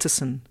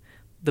jettison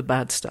the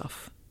bad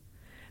stuff.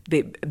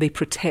 They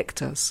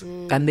protect us,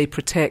 and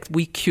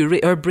we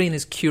curate. Our brain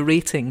is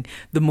curating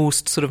the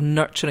most sort of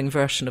nurturing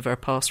version of our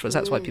past for us.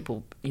 That's why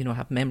people,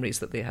 have memories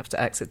that they have to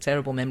access,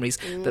 terrible memories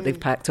that they've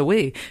packed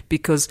away,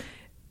 because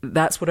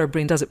that's what our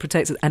brain does. It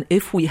protects it. And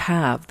if we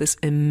have this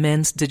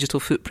immense digital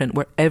footprint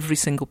where every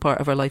single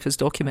part of our life is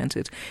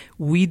documented,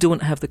 we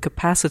don't have the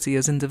capacity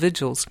as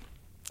individuals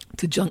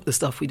to junk the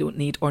stuff we don't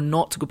need, or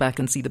not to go back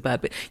and see the bad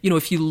bit.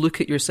 If you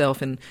look at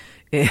yourself at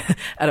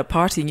a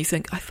party and you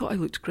think, I thought I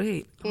looked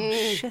great. Oh,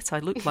 shit, I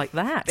looked like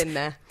that. Been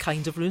there.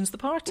 Kind of ruins the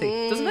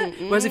party, doesn't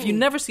it? Whereas if you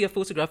never see a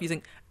photograph, you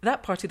think,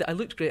 that party that I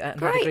looked great at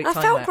and had a great time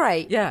I felt at.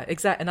 great. Yeah,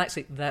 exactly. And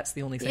actually, that's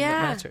the only thing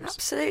that matters.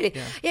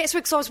 Absolutely. Yeah, it's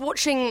because I was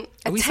watching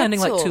a Are we TED sounding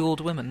talk. like two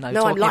old women now?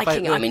 No, I'm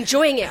liking it. I'm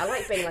enjoying it. I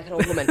like being like an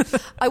old woman.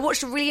 I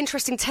watched a really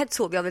interesting TED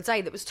talk the other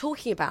day that was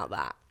talking about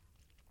that.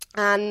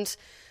 And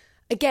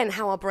again,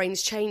 how our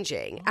brain's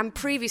changing. And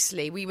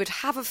previously, we would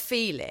have a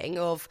feeling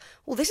of,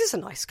 well, this is a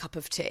nice cup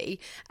of tea.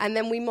 And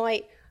then we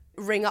might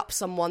ring up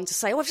someone to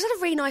say, oh, I've just had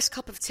a really nice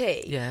cup of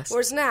tea. Yes.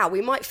 Whereas now, we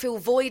might feel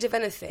void of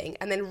anything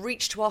and then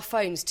reach to our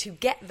phones to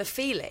get the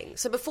feeling.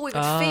 So before we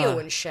would feel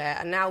and share,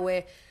 and now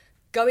we're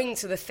going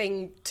to the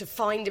thing to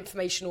find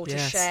information or to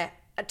share,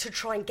 to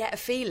try and get a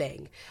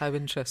feeling. How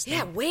interesting.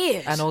 Yeah,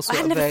 weird. And also I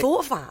had never thought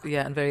of that.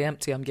 Yeah, and very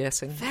empty, I'm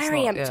guessing.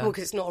 Very empty,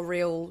 because it's not a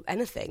real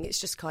anything. It's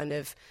just kind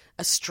of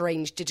a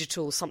strange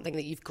digital something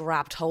that you've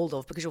grabbed hold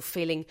of because you're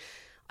feeling,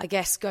 I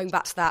guess, going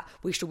back to that,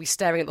 we should be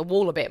staring at the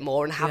wall a bit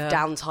more and have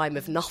downtime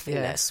of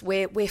nothingness.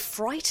 We're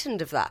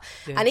frightened of that.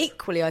 Yes. And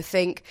equally, I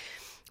think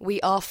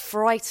we are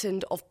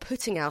frightened of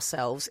putting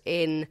ourselves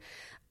in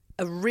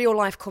a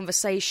real-life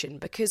conversation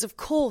because, of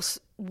course,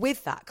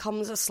 with that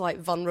comes a slight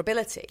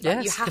vulnerability.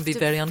 Yes, you have it can be to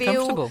very feel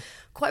uncomfortable.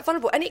 Quite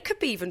vulnerable. And it could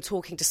be even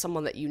talking to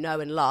someone that you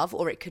know and love,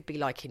 or it could be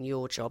like in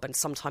your job and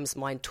sometimes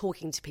mine,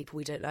 talking to people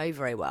we don't know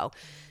very well.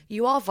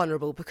 You are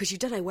vulnerable because you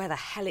don't know where the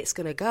hell it's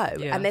going to go.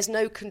 Yeah. And there's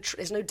no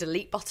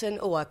delete button,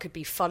 or I could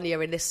be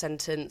funnier in this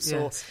sentence,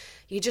 or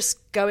you're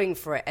just going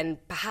for it. And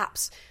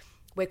perhaps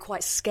we're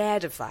quite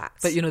scared of that.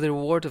 But, the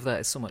reward of that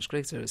is so much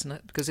greater, isn't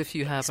it? Because if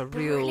you have a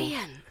real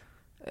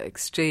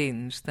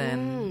exchange,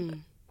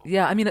 then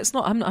yeah, I mean, it's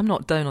not. I'm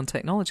not down on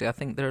technology. I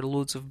think there are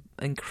loads of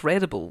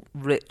incredible,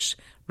 rich,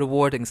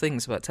 rewarding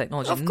things about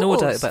technology. No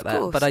doubt about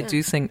that. But I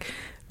do think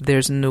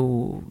there's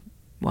no.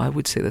 Well, I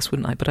would say this,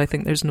 wouldn't I? But I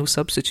think there's no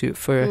substitute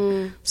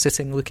for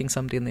sitting, looking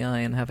somebody in the eye,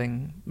 and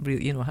having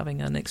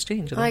an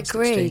exchange. I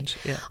agree. Exchange.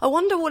 Yeah. I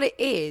wonder what it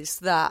is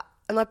that,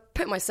 and I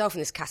put myself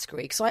in this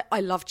category because I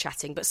love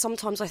chatting, but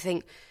sometimes I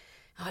think.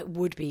 It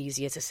would be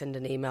easier to send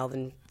an email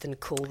than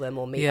call them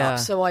or meet up,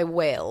 so I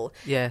will.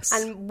 Yes.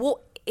 And what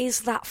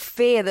is that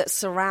fear that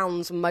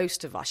surrounds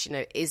most of us?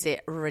 Is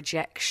it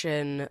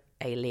rejection,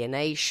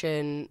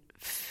 alienation,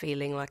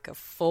 feeling like a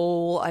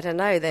fool? I don't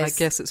know. I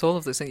guess it's all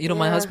of those things.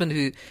 My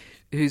husband,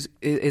 who's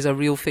a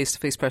real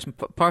face-to-face person,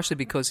 partially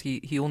because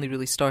he only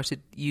really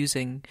started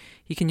using.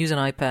 He can use an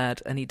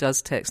iPad and he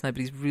does text now, but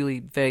he's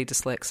really very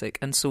dyslexic,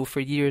 and so for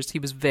years he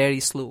was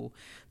very slow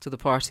to the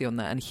party on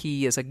that. And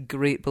he is a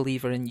great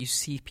believer in you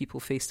see people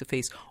face to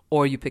face,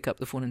 or you pick up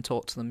the phone and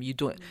talk to them. You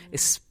don't,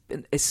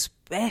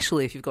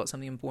 especially if you've got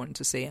something important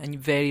to say, and he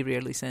very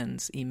rarely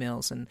sends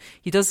emails. And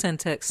he does send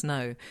texts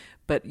now,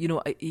 but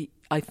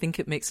I think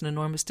it makes an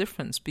enormous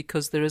difference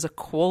because there is a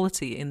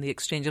quality in the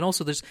exchange, and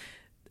also there's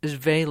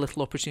very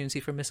little opportunity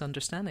for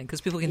misunderstanding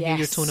because people can hear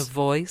your tone of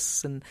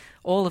voice and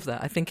all of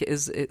that. I think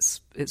it's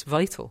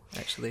vital,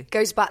 actually.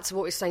 Goes back to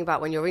what we were saying about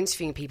when you're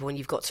interviewing people and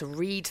you've got to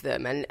read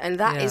them, and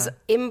that is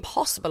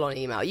impossible on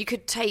email. You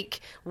could take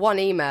one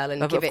email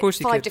and give it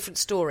 5 different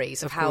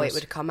stories of how it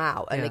would come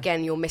out, and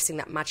again, you're missing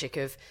that magic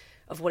of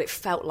what it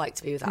felt like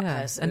to be with that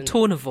person. And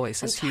tone of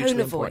voice is hugely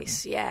important.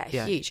 Tone of voice,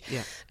 huge.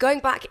 Yeah. Going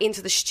back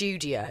into the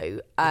studio,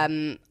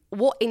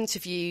 what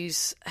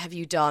interviews have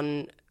you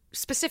done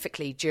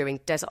specifically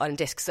during Desert Island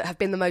Discs that have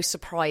been the most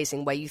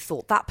surprising, where you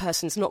thought that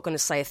person's not going to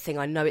say a thing,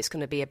 I know it's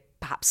going to be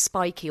perhaps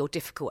spiky or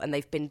difficult, and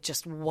they've been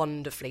just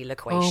wonderfully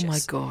loquacious? Oh my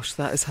gosh,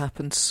 that has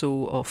happened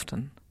so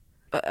often.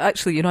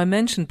 Actually, I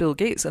mentioned Bill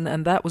Gates, and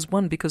that was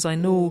one because I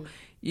know,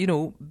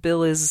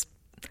 Bill is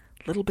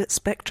a little bit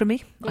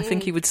spectrumy. I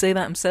think he would say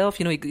that himself.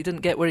 He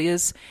didn't get where he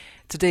is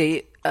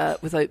today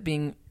without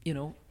being,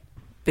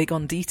 big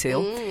on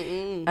detail.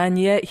 And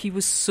yet he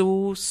was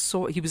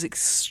he was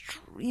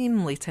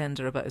extremely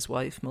tender about his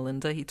wife,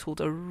 Melinda. He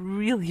told a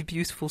really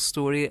beautiful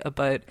story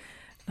about,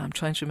 I'm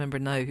trying to remember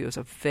now, he was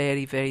a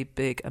very, very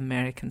big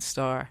American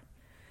star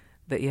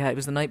that he had. It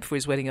was the night before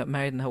his wedding, got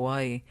married in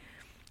Hawaii.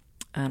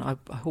 And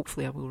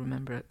hopefully I will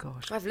remember it.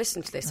 Gosh, I've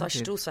listened to this. I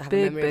should also have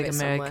big, a memory of it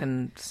somewhere. Big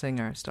American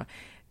singer star.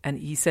 And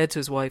he said to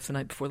his wife the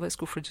night before, let's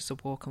go for just a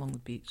walk along the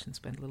beach and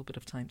spend a little bit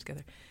of time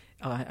together.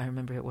 Oh, I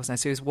remember it was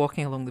nice. So he was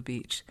walking along the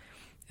beach,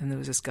 and there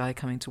was this guy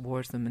coming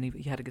towards them, and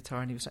he had a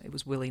guitar, and it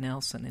was Willie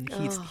Nelson, and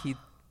he'd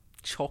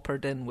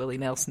choppered in Willie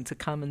Nelson to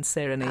come and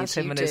serenade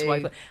him and his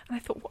wife. And I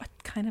thought, what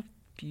kind of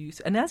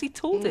beauty. And as he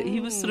told it,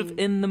 he was sort of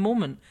in the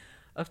moment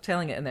of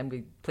telling it, and then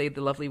we played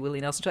the lovely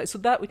Willie Nelson track. So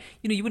that,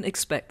 you wouldn't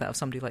expect that of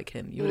somebody like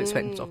him. You would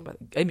expect him to talk about,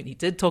 he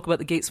did talk about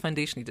the Gates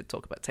Foundation, he did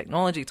talk about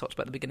technology, he talked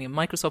about the beginning of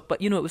Microsoft, but,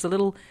 it was a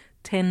little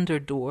tender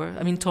door.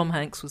 I mean, Tom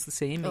Hanks was the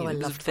same. I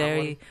loved that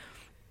one.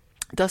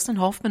 Dustin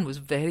Hoffman was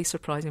very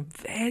surprising,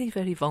 very,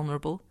 very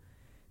vulnerable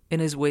in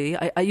his way.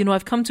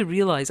 I've come to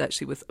realise,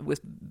 actually, with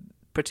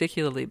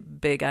particularly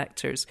big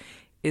actors,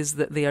 is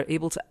that they are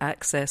able to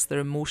access their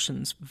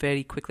emotions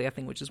very quickly, I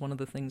think, which is one of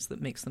the things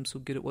that makes them so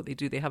good at what they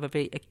do. They have a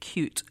very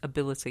acute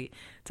ability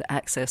to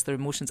access their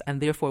emotions,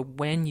 and therefore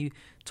when you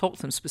talk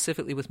to them,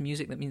 specifically with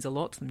music that means a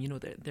lot to them,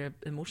 their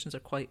emotions are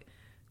quite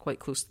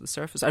close to the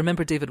surface. I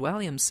remember David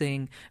Walliams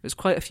saying, it was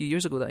quite a few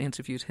years ago that I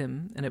interviewed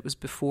him, and it was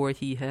before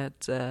he had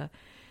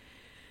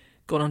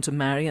gone on to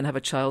marry and have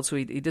a child, so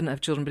he didn't have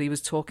children, but he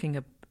was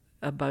talking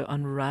about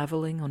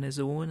unraveling on his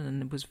own,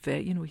 and it was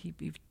very,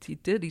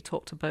 he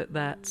talked about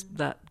that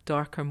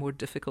darker, more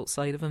difficult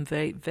side of him,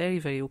 very, very,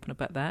 very open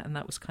about that, and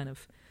that was kind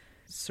of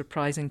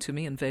surprising to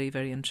me and very,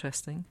 very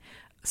interesting.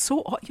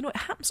 So, it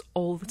happens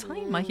all the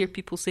time. I hear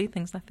people say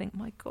things and I think,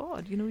 my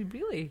God,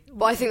 really.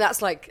 But I think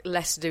that's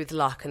less to do with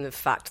luck and the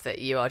fact that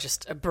you are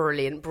just a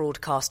brilliant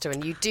broadcaster,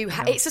 and you do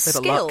it's a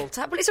skill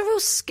it's a real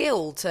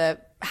skill to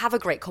have a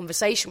great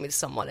conversation with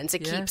someone and to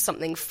keep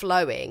something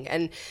flowing.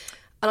 And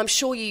I'm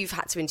sure you've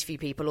had to interview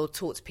people or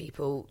talk to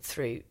people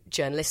through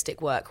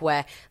journalistic work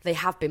where they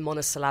have been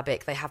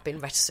monosyllabic, they have been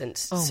reticent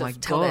to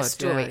tell their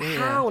story. Yeah.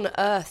 How on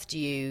earth do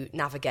you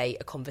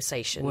navigate a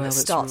conversation that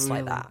starts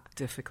really like that?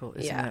 Difficult,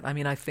 isn't it? I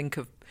mean, I think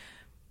of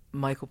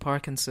Michael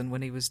Parkinson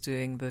when he was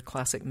doing the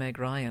classic Meg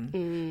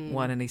Ryan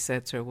one, and he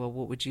said to her, well,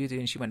 what would you do?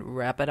 And she went,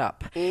 wrap it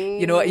up.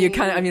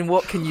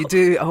 What can you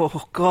do?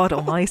 Oh, God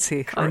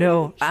almighty. I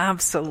know,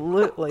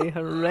 absolutely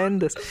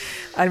horrendous.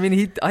 I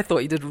mean, I thought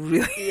he did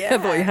really, I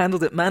thought he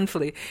handled it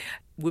manfully.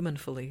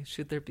 Womanfully,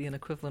 should there be an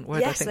equivalent word?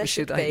 Yes, I think there we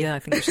should. should be. I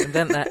think we should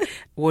invent that.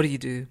 What do you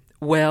do?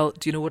 Well,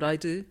 do you know what I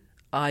do?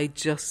 I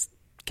just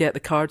get the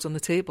cards on the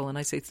table and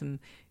I say to them,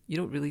 you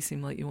don't really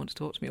seem like you want to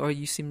talk to me, or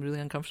you seem really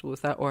uncomfortable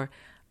with that, or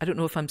I don't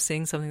know if I'm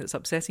saying something that's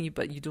upsetting you,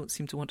 but you don't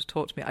seem to want to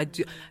talk to me.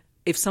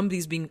 If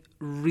somebody's being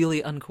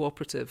really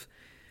uncooperative,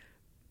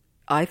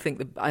 I think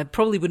that I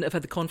probably wouldn't have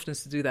had the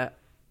confidence to do that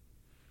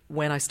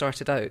when I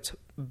started out,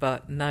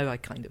 but now I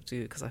kind of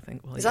do, because I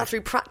think, well, is that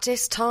through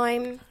practice,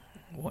 time?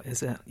 What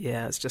is it?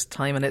 Yeah, it's just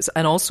time,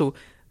 and also,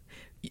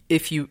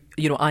 if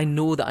I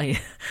know that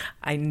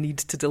I need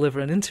to deliver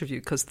an interview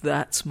because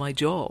that's my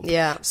job.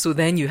 Yeah. So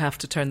then you have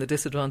to turn the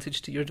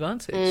disadvantage to your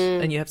advantage,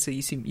 and you have to say,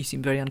 you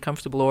seem very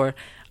uncomfortable, or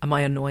am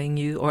I annoying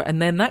you? And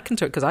then that can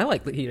turn, because I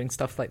like hearing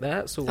stuff like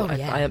that. So I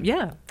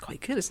am quite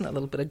good, isn't it? A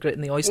little bit of grit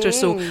in the oyster.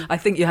 So I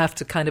think you have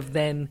to kind of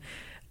then,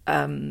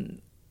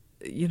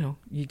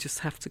 you just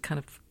have to kind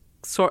of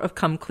sort of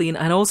come clean.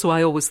 And also,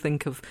 I always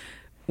think of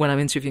when I'm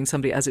interviewing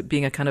somebody as it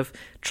being a kind of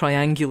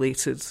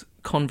triangulated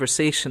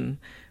conversation,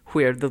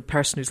 where the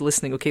person who's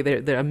listening, okay,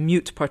 they're a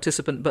mute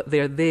participant, but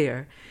they're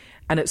there.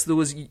 And it's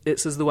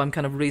as though I'm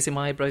kind of raising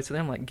my eyebrow to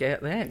them, like,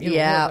 get them.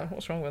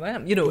 What's wrong with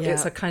them?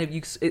 It's a kind of,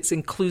 it's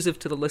inclusive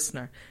to the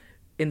listener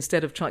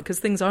instead of trying, because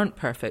things aren't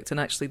perfect. And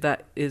actually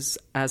that is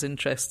as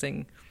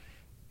interesting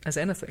as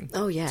anything.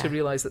 Oh, yeah. To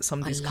realise that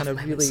somebody's kind of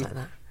really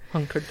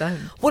hunkered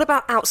down. What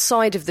about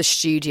outside of the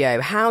studio?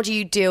 How do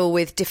you deal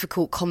with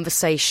difficult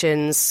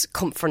conversations,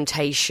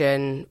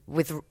 confrontation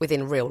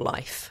within real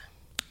life?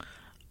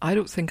 I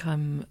don't think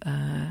I'm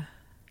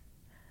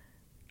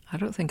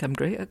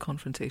great at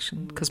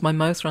confrontation, because my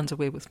mouth runs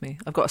away with me.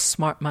 I've got a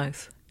smart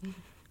mouth,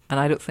 and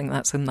I don't think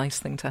that's a nice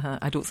thing to have.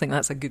 I don't think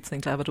that's a good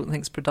thing to have. I don't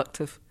think it's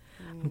productive.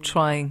 I'm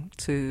trying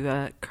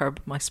to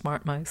curb my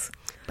smart mouth.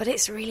 But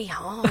it's really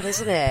hard,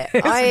 isn't it?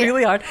 It's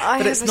really hard,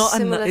 but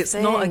it's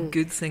not a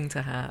good thing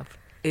to have.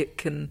 It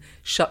can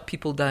shut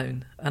people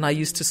down, and I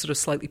used to sort of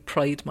slightly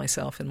pride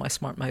myself in my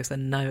smart mouth,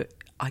 and now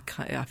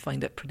I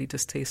find it pretty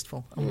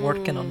distasteful. I'm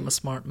working on my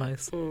smart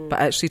mouth. But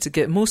actually, to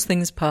get most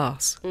things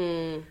pass.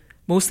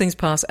 Most things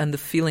pass, and the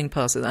feeling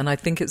passes. And I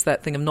think it's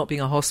that thing of not being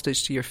a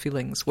hostage to your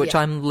feelings, which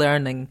I'm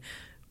learning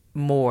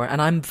more.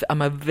 And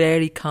I'm a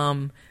very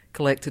calm,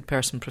 collected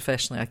person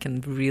professionally. I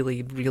can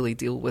really, really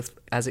deal with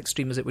as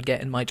extreme as it would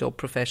get in my job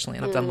professionally.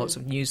 And I've done lots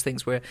of news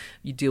things where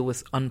you deal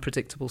with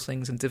unpredictable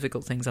things and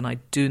difficult things, and I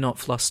do not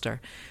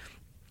fluster.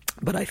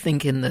 But I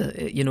think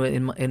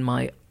in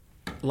my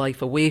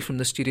life away from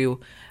the studio,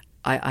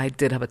 I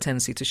did have a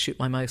tendency to shoot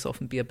my mouth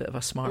off and be a bit of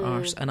a smart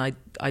arse, and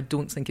I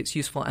don't think it's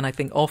useful. And I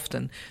think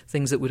often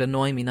things that would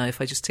annoy me now, if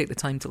I just take the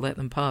time to let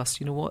them pass,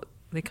 you know what,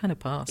 they kind of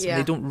pass. And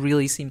they don't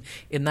really seem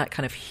in that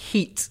kind of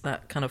heat,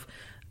 that kind of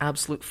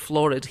absolute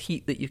florid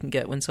heat that you can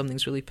get when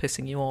something's really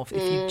pissing you off.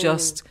 If you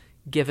just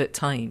give it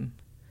time,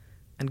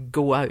 and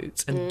go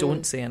out and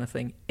don't say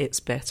anything, it's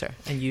better,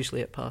 and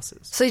usually it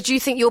passes. So do you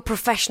think your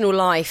professional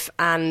life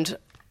and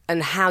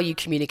how you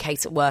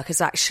communicate at work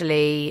has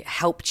actually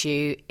helped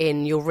you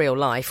in your real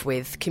life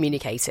with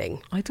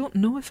communicating? I don't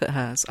know if it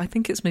has. I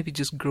think it's maybe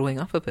just growing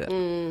up a bit.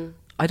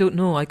 I don't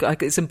know.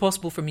 It's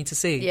impossible for me to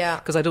say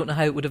because I don't know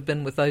how it would have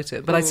been without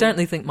it. But I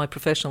certainly think my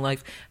professional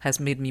life has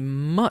made me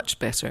much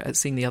better at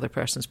seeing the other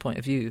person's point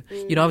of view.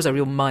 You know, I was a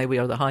real my way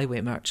or the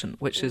highway merchant,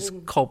 which is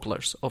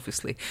cobblers,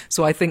 obviously.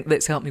 So I think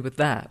that's helped me with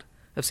that.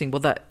 Of saying,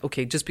 well,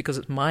 just because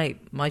it's my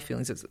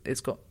feelings,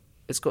 it's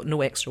got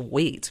no extra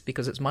weight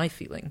because it's my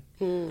feeling.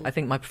 I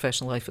think my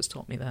professional life has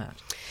taught me that.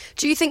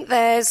 Do you think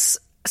there's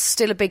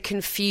still a big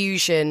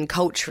confusion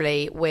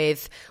culturally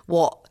with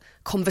what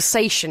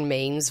conversation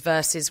means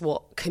versus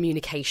what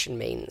communication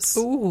means?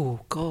 Oh,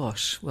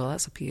 gosh. Well,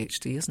 that's a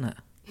PhD, isn't it?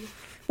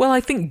 Well,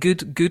 I think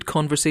good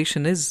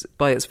conversation is,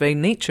 by its very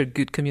nature,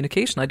 good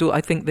communication.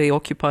 I think they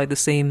occupy the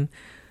same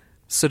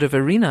sort of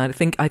arena.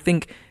 I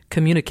think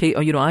communicate,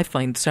 or, you know, I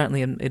find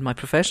certainly in my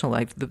professional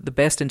life, the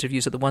best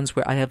interviews are the ones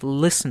where I have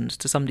listened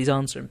to somebody's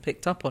answer and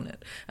picked up on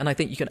it. And I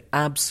think you can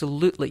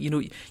absolutely, you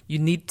know, you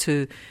need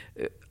to,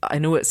 I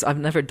know I've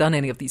never done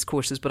any of these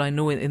courses, but I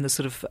know in the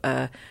sort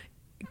of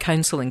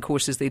counselling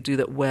courses they do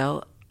that.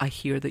 Well, I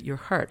hear that you're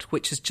hurt,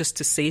 which is just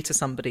to say to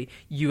somebody,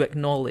 you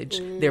acknowledge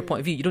their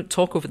point of view. You don't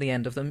talk over the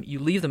end of them. You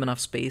leave them enough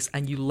space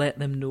and you let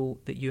them know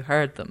that you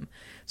heard them.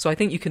 So I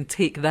think you can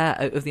take that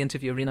out of the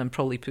interview arena and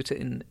probably put it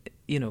in,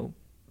 you know,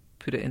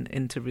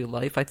 into real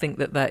life. I think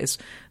that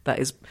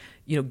is,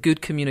 you know,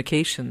 good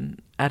communication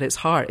at its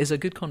heart is a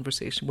good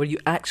conversation where you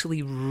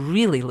actually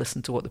really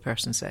listen to what the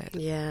person said.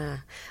 Yeah.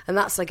 And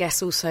that's, I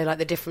guess, also like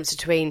the difference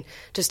between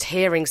just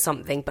hearing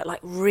something but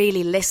like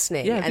really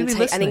listening and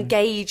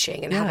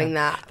engaging and having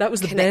that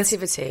was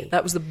connectivity.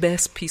 That was the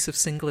best piece of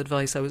single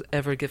advice I was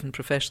ever given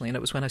professionally, and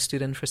it was when I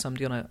stood in for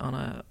somebody on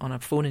a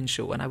phone-in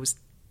show, and I was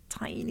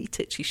tiny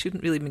titchy,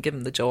 shouldn't really have been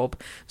given the job.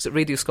 It was at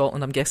Radio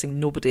Scotland. I'm guessing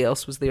nobody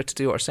else was there to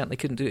do it, or certainly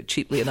couldn't do it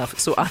cheaply enough,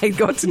 so I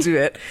got to do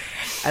it.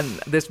 And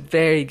this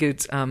very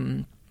good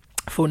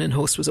phone-in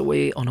host was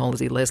away on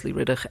holiday, Leslie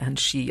Riddick, and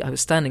I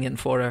was standing in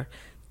for her,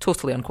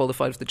 totally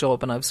unqualified for the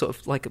job, and I was sort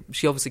of like,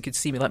 she obviously could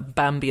see me like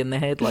Bambi in the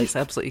headlights,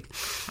 absolutely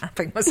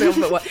crapping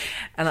myself.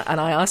 And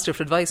I asked her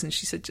for advice, and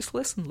she said, just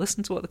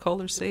listen to what the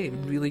callers say.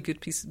 Really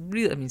good piece.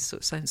 Really, I mean, so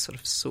it sounds sort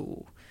of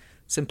so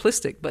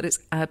simplistic, but it's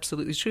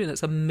absolutely true, and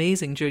it's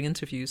amazing during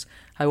interviews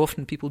how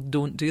often people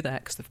don't do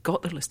that because they've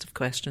got their list of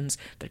questions,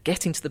 they're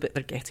getting to the bit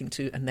they're getting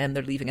to, and then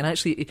they're leaving. And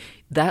actually,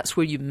 that's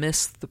where you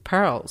miss the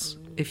pearls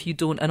if you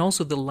don't. And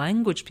also the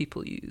language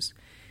people use.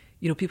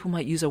 You know, people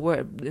might use a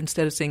word,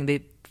 instead of saying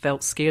they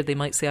felt scared, they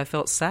might say, I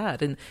felt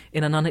sad, and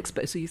in an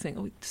unexpected, so you think,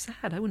 oh,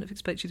 sad, I wouldn't have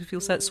expected you to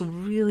feel sad. So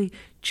really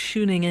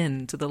tuning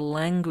in to the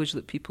language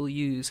that people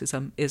use is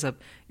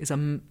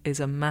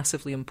a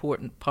massively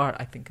important part,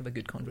 I think, of a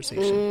good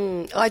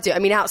conversation. I do. I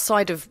mean,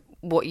 outside of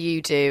what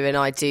you do and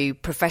I do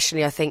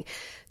professionally, I think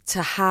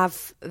to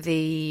have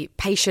the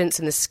patience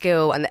and the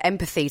skill and the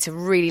empathy to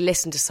really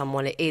listen to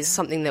someone, it is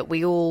something that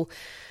we all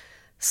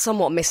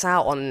somewhat miss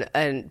out on,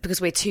 and because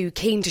we're too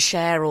keen to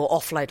share or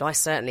offload. I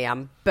certainly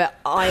am, but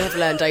I have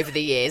learned over the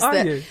years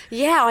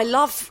I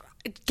love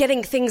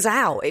getting things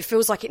out. It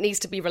feels like it needs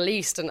to be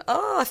released, and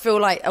I feel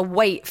like a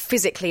weight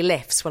physically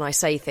lifts when I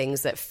say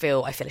things that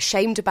I feel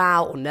ashamed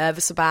about or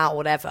nervous about or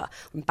whatever,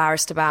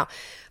 embarrassed about.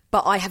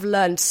 But I have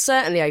learned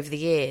certainly over the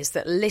years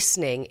that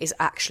listening is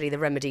actually the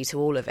remedy to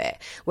all of it,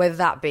 whether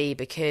that be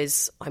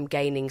because I'm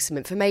gaining some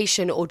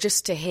information or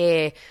just to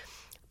hear,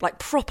 like,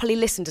 properly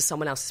listen to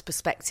someone else's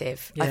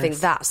perspective. Yes. I think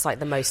that's like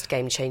the most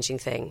game-changing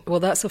thing.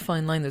 Well, that's a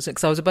fine line, isn't it?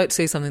 Because I was about to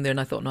say something there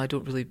and I thought, no, I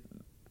don't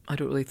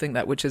really think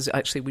that, which is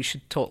actually we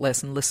should talk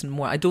less and listen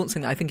more. I don't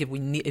think that. I think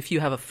if you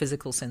have a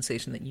physical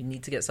sensation that you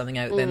need to get something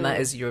out, then that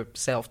is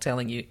yourself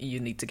telling you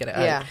need to get it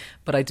out.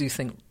 But I do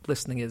think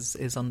listening is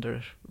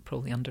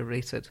probably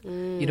underrated.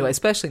 You know,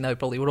 especially now,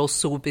 probably we're all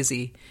so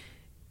busy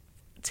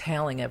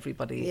telling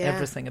everybody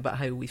everything about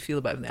how we feel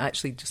about it, and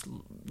actually just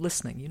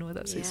listening, you know,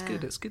 it's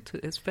good.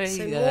 It's very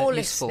so more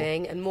useful.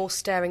 Listening and more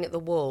staring at the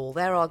wall.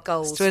 There are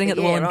goals. Staring at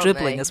the wall and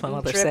dribbling, as my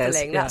mother says.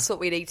 That's what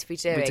we need to be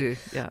doing. We do,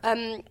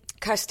 yeah.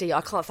 Kirsty, I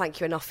can't thank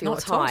you enough for your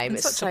time.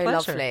 It's so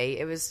lovely.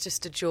 It was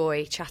just a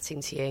joy chatting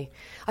to you.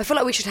 I feel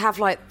like we should have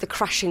like the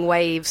crashing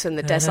waves and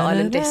the Desert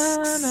Island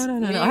Discs.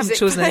 No. I haven't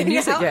chosen any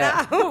music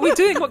yet. What are we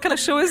doing? What kind of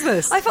show is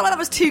this? I felt like that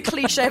was too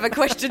cliche of a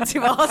question to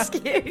ask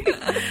you.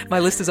 My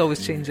list is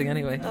always changing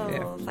anyway.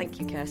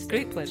 Thank you, Kirsty.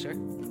 Great pleasure.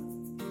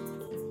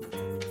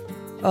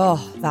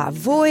 Oh, that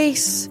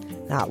voice,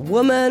 that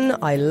woman,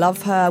 I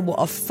love her. What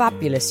a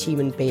fabulous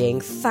human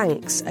being.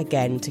 Thanks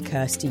again to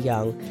Kirsty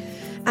Young.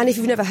 And if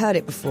you've never heard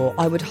it before,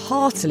 I would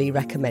heartily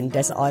recommend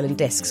Desert Island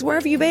Discs.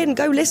 Wherever you've been,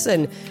 go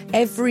listen.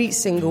 Every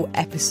single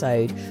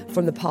episode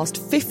from the past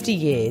 50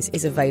 years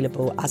is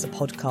available as a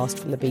podcast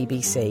from the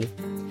BBC.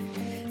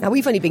 Now,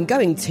 we've only been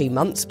going 2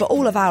 months, but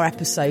all of our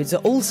episodes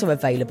are also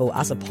available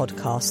as a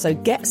podcast, so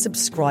get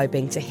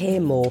subscribing to hear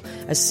more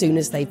as soon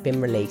as they've been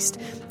released.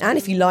 And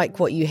if you like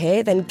what you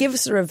hear, then give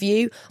us a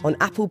review on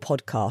Apple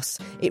Podcasts.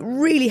 It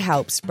really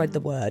helps spread the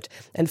word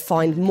and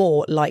find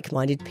more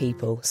like-minded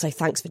people. So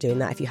thanks for doing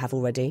that if you have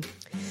already.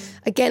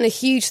 Again, a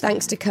huge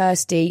thanks to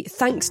Kirsty,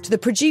 thanks to the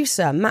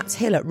producer, Matt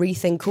Hill at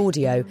Rethink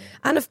Audio,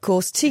 and of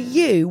course to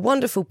you,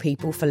 wonderful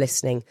people, for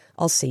listening.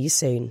 I'll see you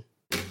soon.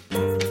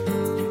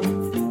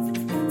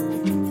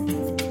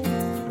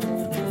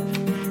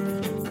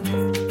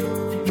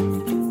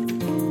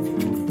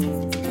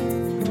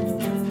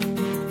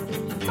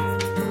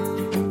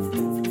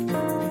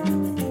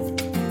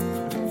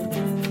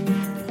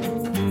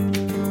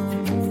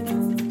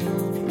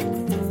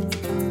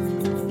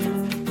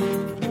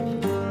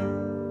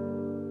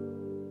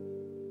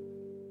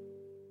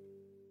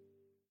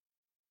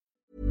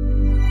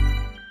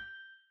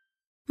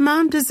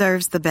 Mom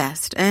deserves the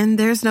best, and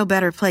there's no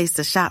better place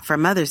to shop for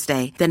Mother's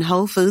Day than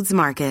Whole Foods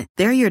Market.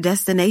 They're your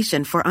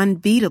destination for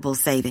unbeatable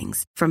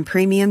savings, from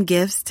premium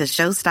gifts to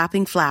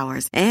show-stopping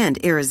flowers and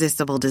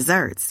irresistible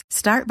desserts.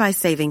 Start by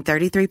saving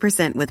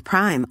 33% with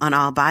Prime on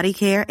all body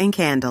care and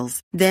candles.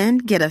 Then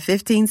get a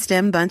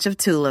 15-stem bunch of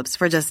tulips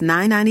for just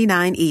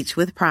 $9.99 each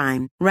with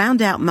Prime.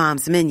 Round out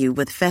Mom's menu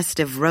with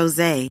festive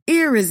rosé,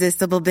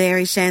 irresistible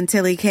berry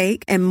chantilly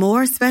cake, and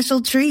more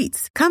special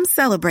treats. Come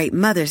celebrate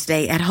Mother's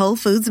Day at Whole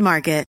Foods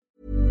Market.